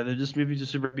 They're just moving to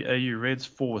Super Rugby AU Reds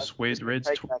Force. Where's Reds?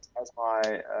 Take that as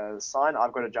my sign.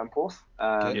 I've got to jump off.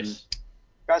 Yes.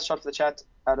 Guys, shout to the chat.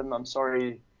 Adam, I'm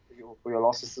sorry for your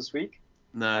losses this week.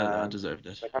 No, I deserved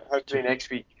it. Hopefully next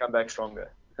week you come back stronger.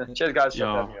 Cheers, guys.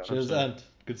 Cheers, Ant.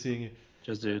 Good seeing you.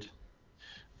 Cheers, dude.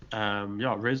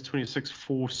 Reds 26,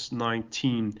 Force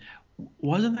 19.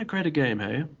 Wasn't that great a game,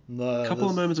 hey? No. A couple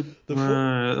of moments.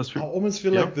 I almost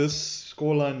feel like this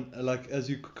scoreline, like as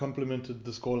you complimented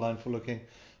the scoreline for looking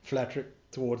flattering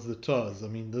towards the Tars. I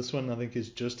mean, this one I think is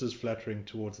just as flattering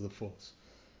towards the Force.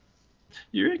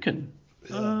 You reckon?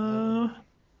 Yeah.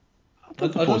 I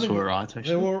thought the Force were right, actually.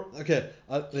 They were okay.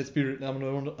 Let's be. I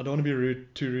don't want to be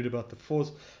too rude about the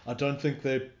Force. I don't think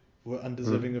they were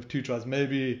undeserving of 2 tries.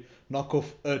 Maybe knock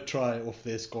off a try off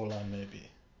their scoreline, maybe.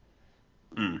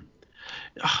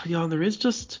 Yeah, and there is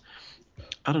just,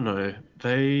 I don't know.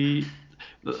 The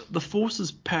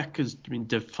Force's pack has been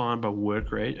defined by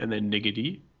work rate and their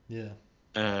niggity. Yeah.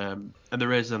 and the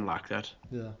Reds didn't like that.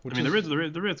 Yeah. I mean,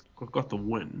 the Reds got the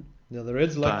win. Yeah, the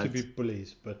Reds like to but- be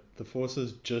bullies, but the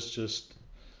Forces just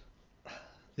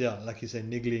yeah, like you say,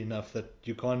 niggly enough that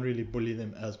you can't really bully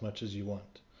them as much as you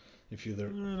want if you're the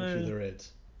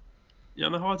Reds. Yeah,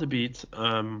 they're hard to beat.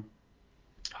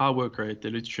 High work rate,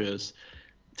 they're luchadors,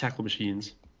 tackle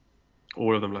machines,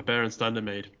 all of them. Like Baron Thunder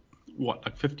made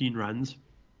like 15 runs,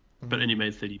 but only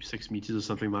made 36 meters or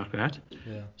something like that.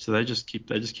 Yeah. So they just keep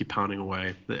pounding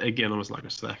away. Again, almost like a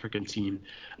South African team.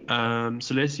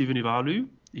 Celeste Vunivalu,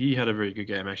 he had a very good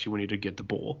game actually when he did get the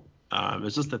ball.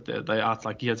 It's just that they act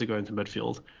like he had to go into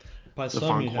midfield.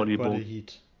 Paisami had quality quite ball. a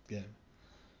heat game.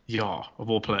 Yeah, of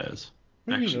all players.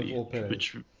 What do you actually, mean of all players?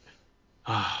 Which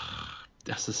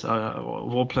that's just, of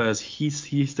all players, he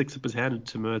sticks up his hand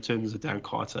to Mertens or Dan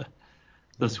Carter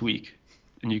this week,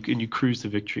 and you cruise to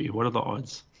victory. What are the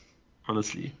odds,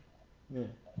 honestly? Yeah.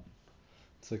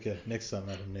 It's okay. Next time,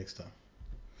 Adam. Next time.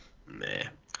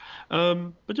 Nah.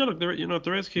 But yeah, look,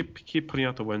 the Reds keep putting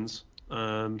out the wins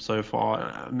so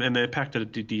far, and they packed a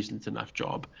decent enough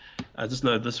job. Just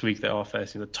know this week they are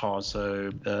facing the Tars, so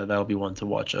that'll be one to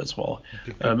watch as well.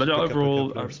 But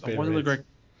overall, I wasn't a great.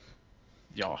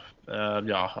 Yeah,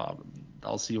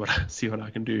 I'll see what I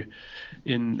can do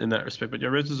in that respect. But yeah,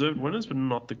 Reds deserved winners, but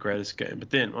not the greatest game.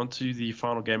 But then on to the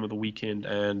final game of the weekend,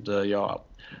 and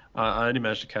I only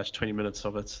managed to catch 20 minutes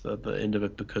of it at the end of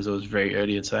it because it was very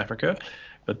early in South Africa.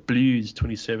 But Blues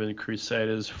 27,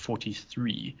 Crusaders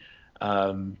 43.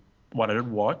 What I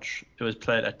did watch, it was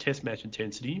played at test match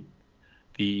intensity.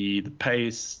 The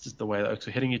pace, just the way they were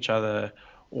hitting each other,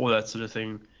 all that sort of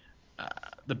thing.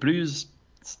 The Blues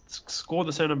scored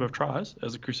the same number of tries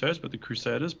as the Crusaders, but the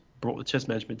Crusaders brought the test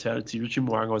match mentality. Richie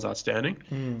Mo'unga was outstanding,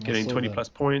 getting 20 plus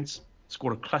points,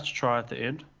 scored a clutch try at the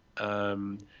end.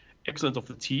 Excellent off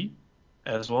the tee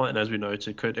as well, and as we know,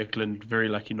 to Kurt Eklund, very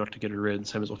lucky not to get a red,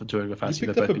 same as off the Tuanga Fassi. He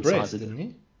picked up a brace, didn't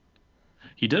he?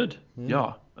 He did,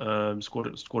 yeah. Scored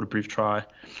a brief try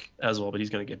as well, but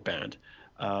he's going to get banned.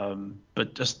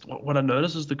 But just what I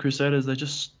noticed is the Crusaders,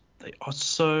 they are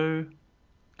so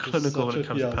clinical when it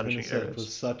comes to punishing errors. It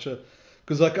was such a,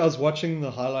 because like I was watching the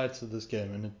highlights of this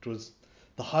game, and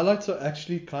the highlights are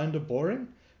actually kind of boring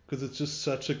because it's just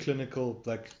such a clinical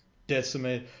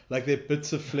decimate, like there are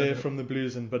bits of flair from the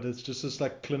Blues, but it's just this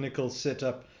like clinical set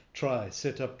up try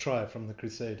from the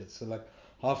Crusaders. So like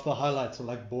half the highlights are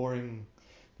like boring,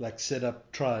 like set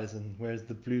up tries, and whereas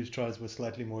the Blues tries were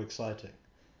slightly more exciting.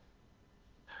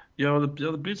 Yeah, well,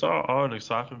 the Blues are an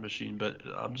excitement machine, but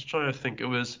I'm just trying to think. It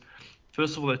was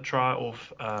first of all, they try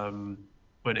off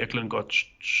when Eklund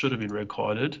should have been red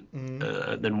carded,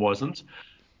 then wasn't.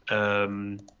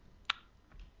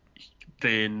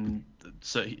 Then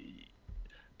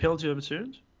penalty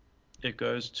overturned. It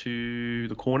goes to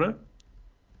the corner,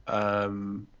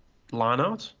 line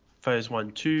out, phase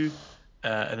 1-2,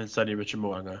 and then suddenly Richard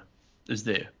Mo'unga is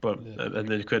there, and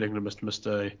then Kurt Eklund missed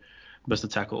a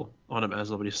tackle on him as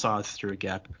well, but he scythed through a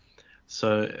gap.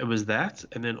 So it was that,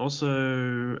 and then also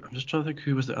I'm just trying to think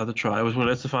who was the other try. It was when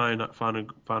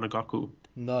Fanagaku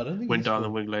No, I don't think went he down scored. the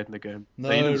wing late in the game. No,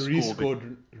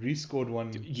 rescored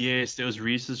one. Yes, there was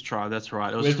Reese's try. That's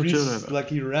right. It was Where just a Reece, turnover. like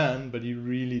he ran, but he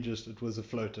really it was a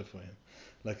floater for him.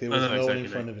 Like there was no one in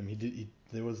front of him.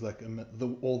 There was like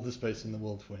all the space in the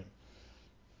world for him.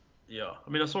 Yeah, I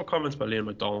mean, I saw comments by Liam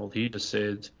McDonald. He just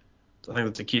said, I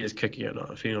think the key is kicking it now.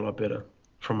 I'm feeling a lot better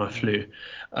from my flu.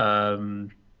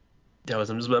 I'm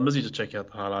busy just checking out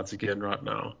the highlights again right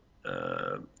now.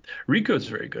 Rico's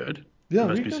very good. Yeah,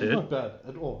 Rico's not bad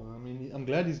at all. I mean, I'm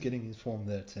glad he's getting his form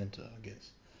there at centre, I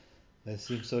guess. They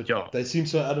seem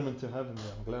so adamant to have him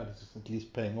there. I'm glad it's at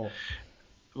least paying off.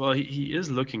 Well, he is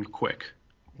looking quick.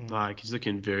 Like, he's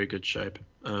looking in very good shape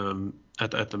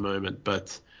at the moment.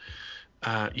 But,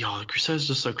 the Crusaders are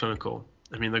just so clinical.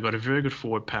 I mean, they've got a very good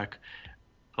forward pack.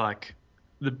 Like,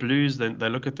 the Blues, they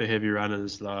look at the heavy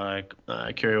runners like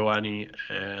Kiriwani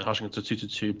and Hashing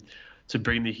Tututu to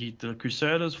bring the heat. The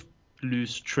Crusaders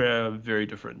loose tray are very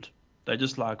different. They're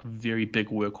just like very big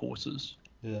workhorses.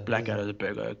 Yeah, Blackadder's a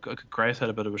bigger. Grace had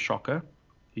a bit of a shocker.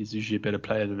 He's usually a better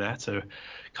player than that. So,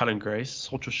 Cullen Grace,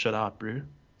 sort your shit out, bro.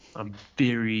 I'm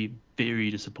very, very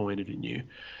disappointed in you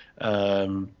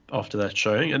after that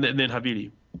showing. And then Havili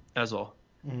as well.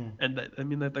 And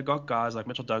they got guys like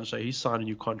Mitchell Dunshay. He signed a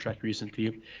new contract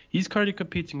recently. He's currently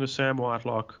competing with Sam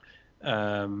Whitelock,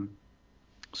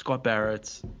 Scott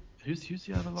Barrett. Who's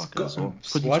the other lock as well?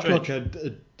 Whitelock had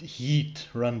a heat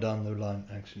run down the line,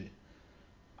 actually.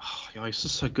 Oh, yeah, he's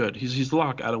just so good. He's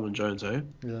like Alwyn Jones, eh?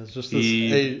 Yeah, it's just this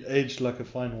aged like a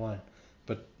fine wine,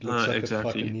 but looks like a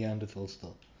fucking Neanderthal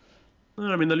still.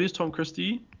 I mean, they lose Tom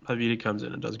Christie. Havili comes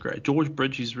in and does great. George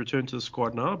Bridge, he's returned to the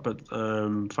squad now, but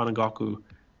Fanagaku,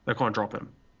 they can't drop him.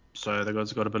 So they've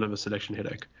got a bit of a selection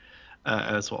headache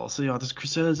as well. So, yeah, the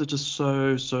Crusaders are just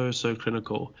so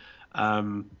clinical.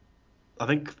 I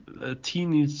think a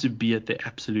team needs to be at their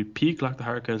absolute peak like the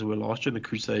Hurricanes were last year, and the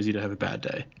Crusaders need to have a bad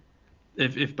day.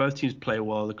 If both teams play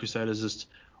well, the Crusaders just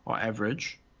are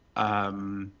average,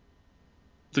 the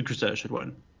Crusaders should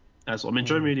win. As well. I mean,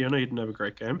 Joe Mediano, he didn't have a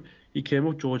great game. He came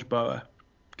off. George Bower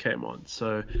came on.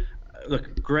 So,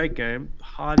 look, great game.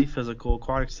 Highly physical,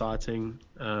 quite exciting.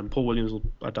 Paul Williams,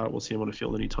 I doubt we'll see him on the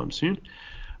field anytime soon.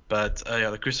 But, yeah,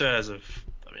 the Crusaders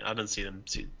I didn't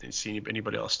see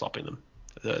anybody else stopping them,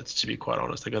 to be quite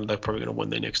honest. They're probably going to win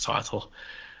their next title.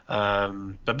 But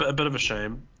a bit of a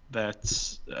shame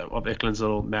that of Eklund's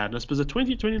little madness. Because at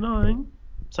 2029,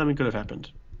 something could have happened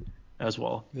as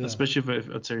well, especially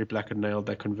if Terry Blackett nailed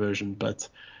that conversion. But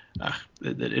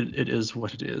it is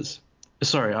what it is.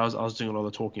 Sorry, I was doing a lot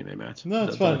of talking there, Matt. No,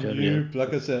 it's fine.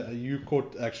 Like I said, you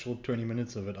caught actual 20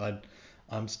 minutes of it.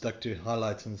 I'm stuck to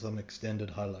highlights and some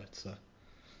extended highlights. So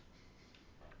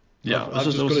yeah, I've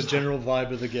just got a general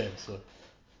vibe of the game. So,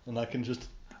 and I can just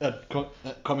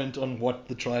comment on what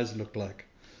the tries look like.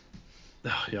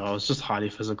 Yeah, it was just highly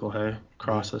physical. Hey,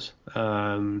 Crisis.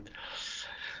 Yeah.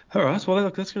 All right, well,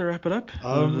 look, that's going to wrap it up.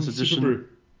 This edition. Super Brew.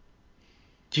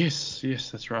 Yes,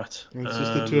 that's right. It's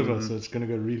just the two of us, so it's going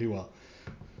to go really well.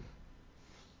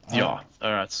 Yeah,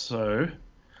 all right, so...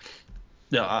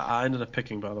 Yeah, I ended up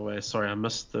picking, by the way. Sorry, I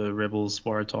missed the Rebels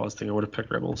Waratahs thing. I would have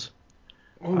picked Rebels.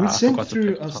 Well, we sent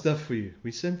through our stuff for you.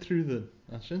 I sent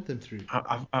them through.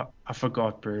 I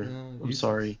forgot, bro. I'm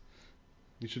sorry.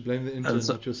 You should blame the intern,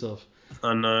 not yourself.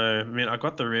 I know. I mean, I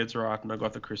got the Reds right and I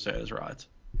got the Crusaders right.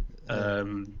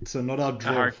 So not our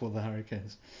draw for the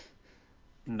Hurricanes.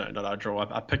 No, not our draw.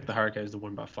 I picked the Hurricanes to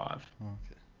win by 5.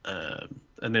 Okay.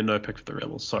 And then no pick for the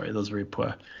Rebels. Sorry, that was very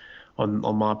poor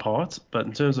on my part. But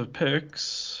in terms of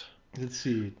picks... Let's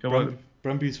see.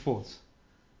 Brumbies 4th.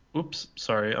 Oops,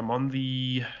 sorry. I'm on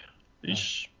the...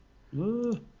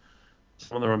 I'm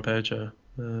on the wrong page here.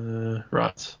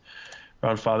 Right.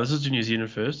 Round 5. This is the New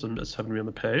Zealand first. I'm just having me on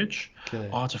the page. Okay.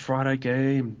 Oh, it's a Friday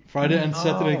game. Friday and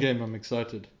Saturday game. I'm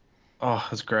excited. Oh,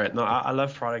 that's great. No, I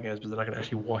love Friday games, but then I can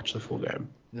actually watch the full game.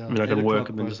 Yeah, I mean, I can work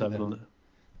and then just have it on there.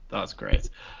 That's great.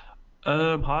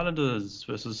 Highlanders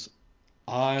versus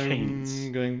Canes.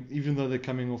 I'm going, even though they're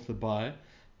coming off the bye,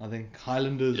 I think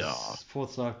Highlanders,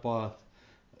 Forsyth Bath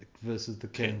versus the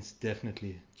Canes,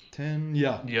 definitely. 10,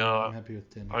 yeah. I'm happy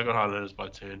with 10. I got Highlanders by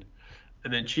 10.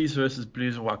 And then Chiefs versus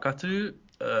Blues Waikato.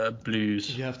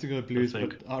 Blues. You have to go Blues,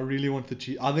 but I really want the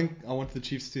Chiefs. I think I want the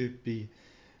Chiefs to be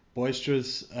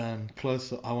boisterous and close.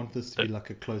 So I want this to be like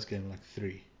a close game, like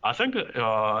 3. I think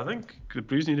the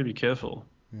Blues need to be careful.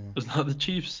 It's not the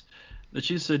Chiefs. The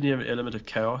Chiefs certainly have an element of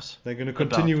chaos. They're going to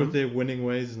continue with their winning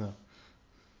ways now.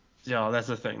 Yeah, that's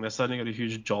the thing. They're suddenly got a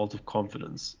huge jolt of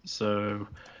confidence. So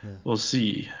we'll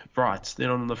see. Right. Then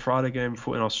on the Friday game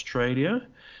in Australia,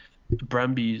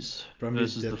 Brumbies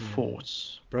versus the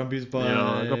Forts. Brumbies by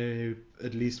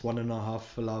at least 1.5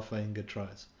 Falafa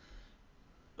tries.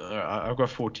 I've got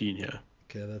 14 here.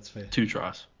 Okay, that's fair. 2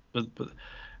 tries. But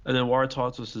and then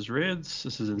Waratahs versus Reds.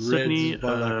 This is in Reds Sydney. Reds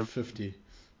by like 50.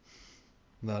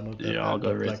 No, not that. Yeah, I'll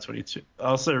go Reds 22.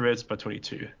 I'll say Reds by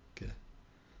 22. Okay.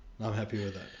 I'm happy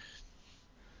with that.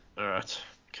 All right.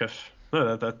 Kiff.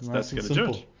 No, that's going to do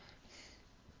it.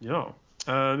 Yeah.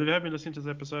 If you have been listening to this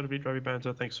episode of Eat Rugby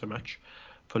Banter, thanks so much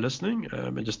for listening.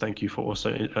 And just thank you for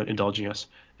also indulging us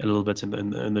a little bit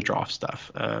in the draft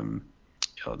stuff.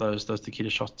 Those tequila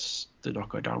shots did not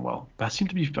go down well. But I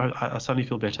suddenly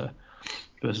feel better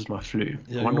versus my flu.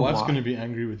 Yeah, your wife's going to be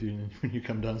angry with you when you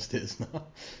come downstairs now.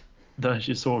 No,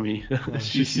 she saw me.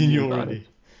 She's seen you already.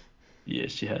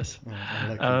 Yes, she has.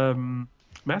 Oh,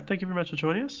 Matt, thank you very much for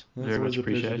joining us. Very much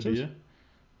appreciated.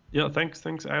 Yeah,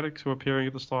 thanks Alex for appearing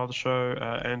at the start of the show,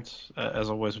 and as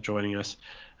always for joining us.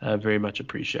 Very much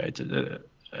appreciated.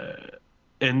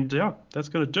 And yeah, that's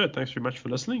going to do it. Thanks very much for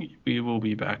listening. We will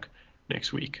be back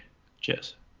next week.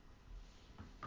 Cheers.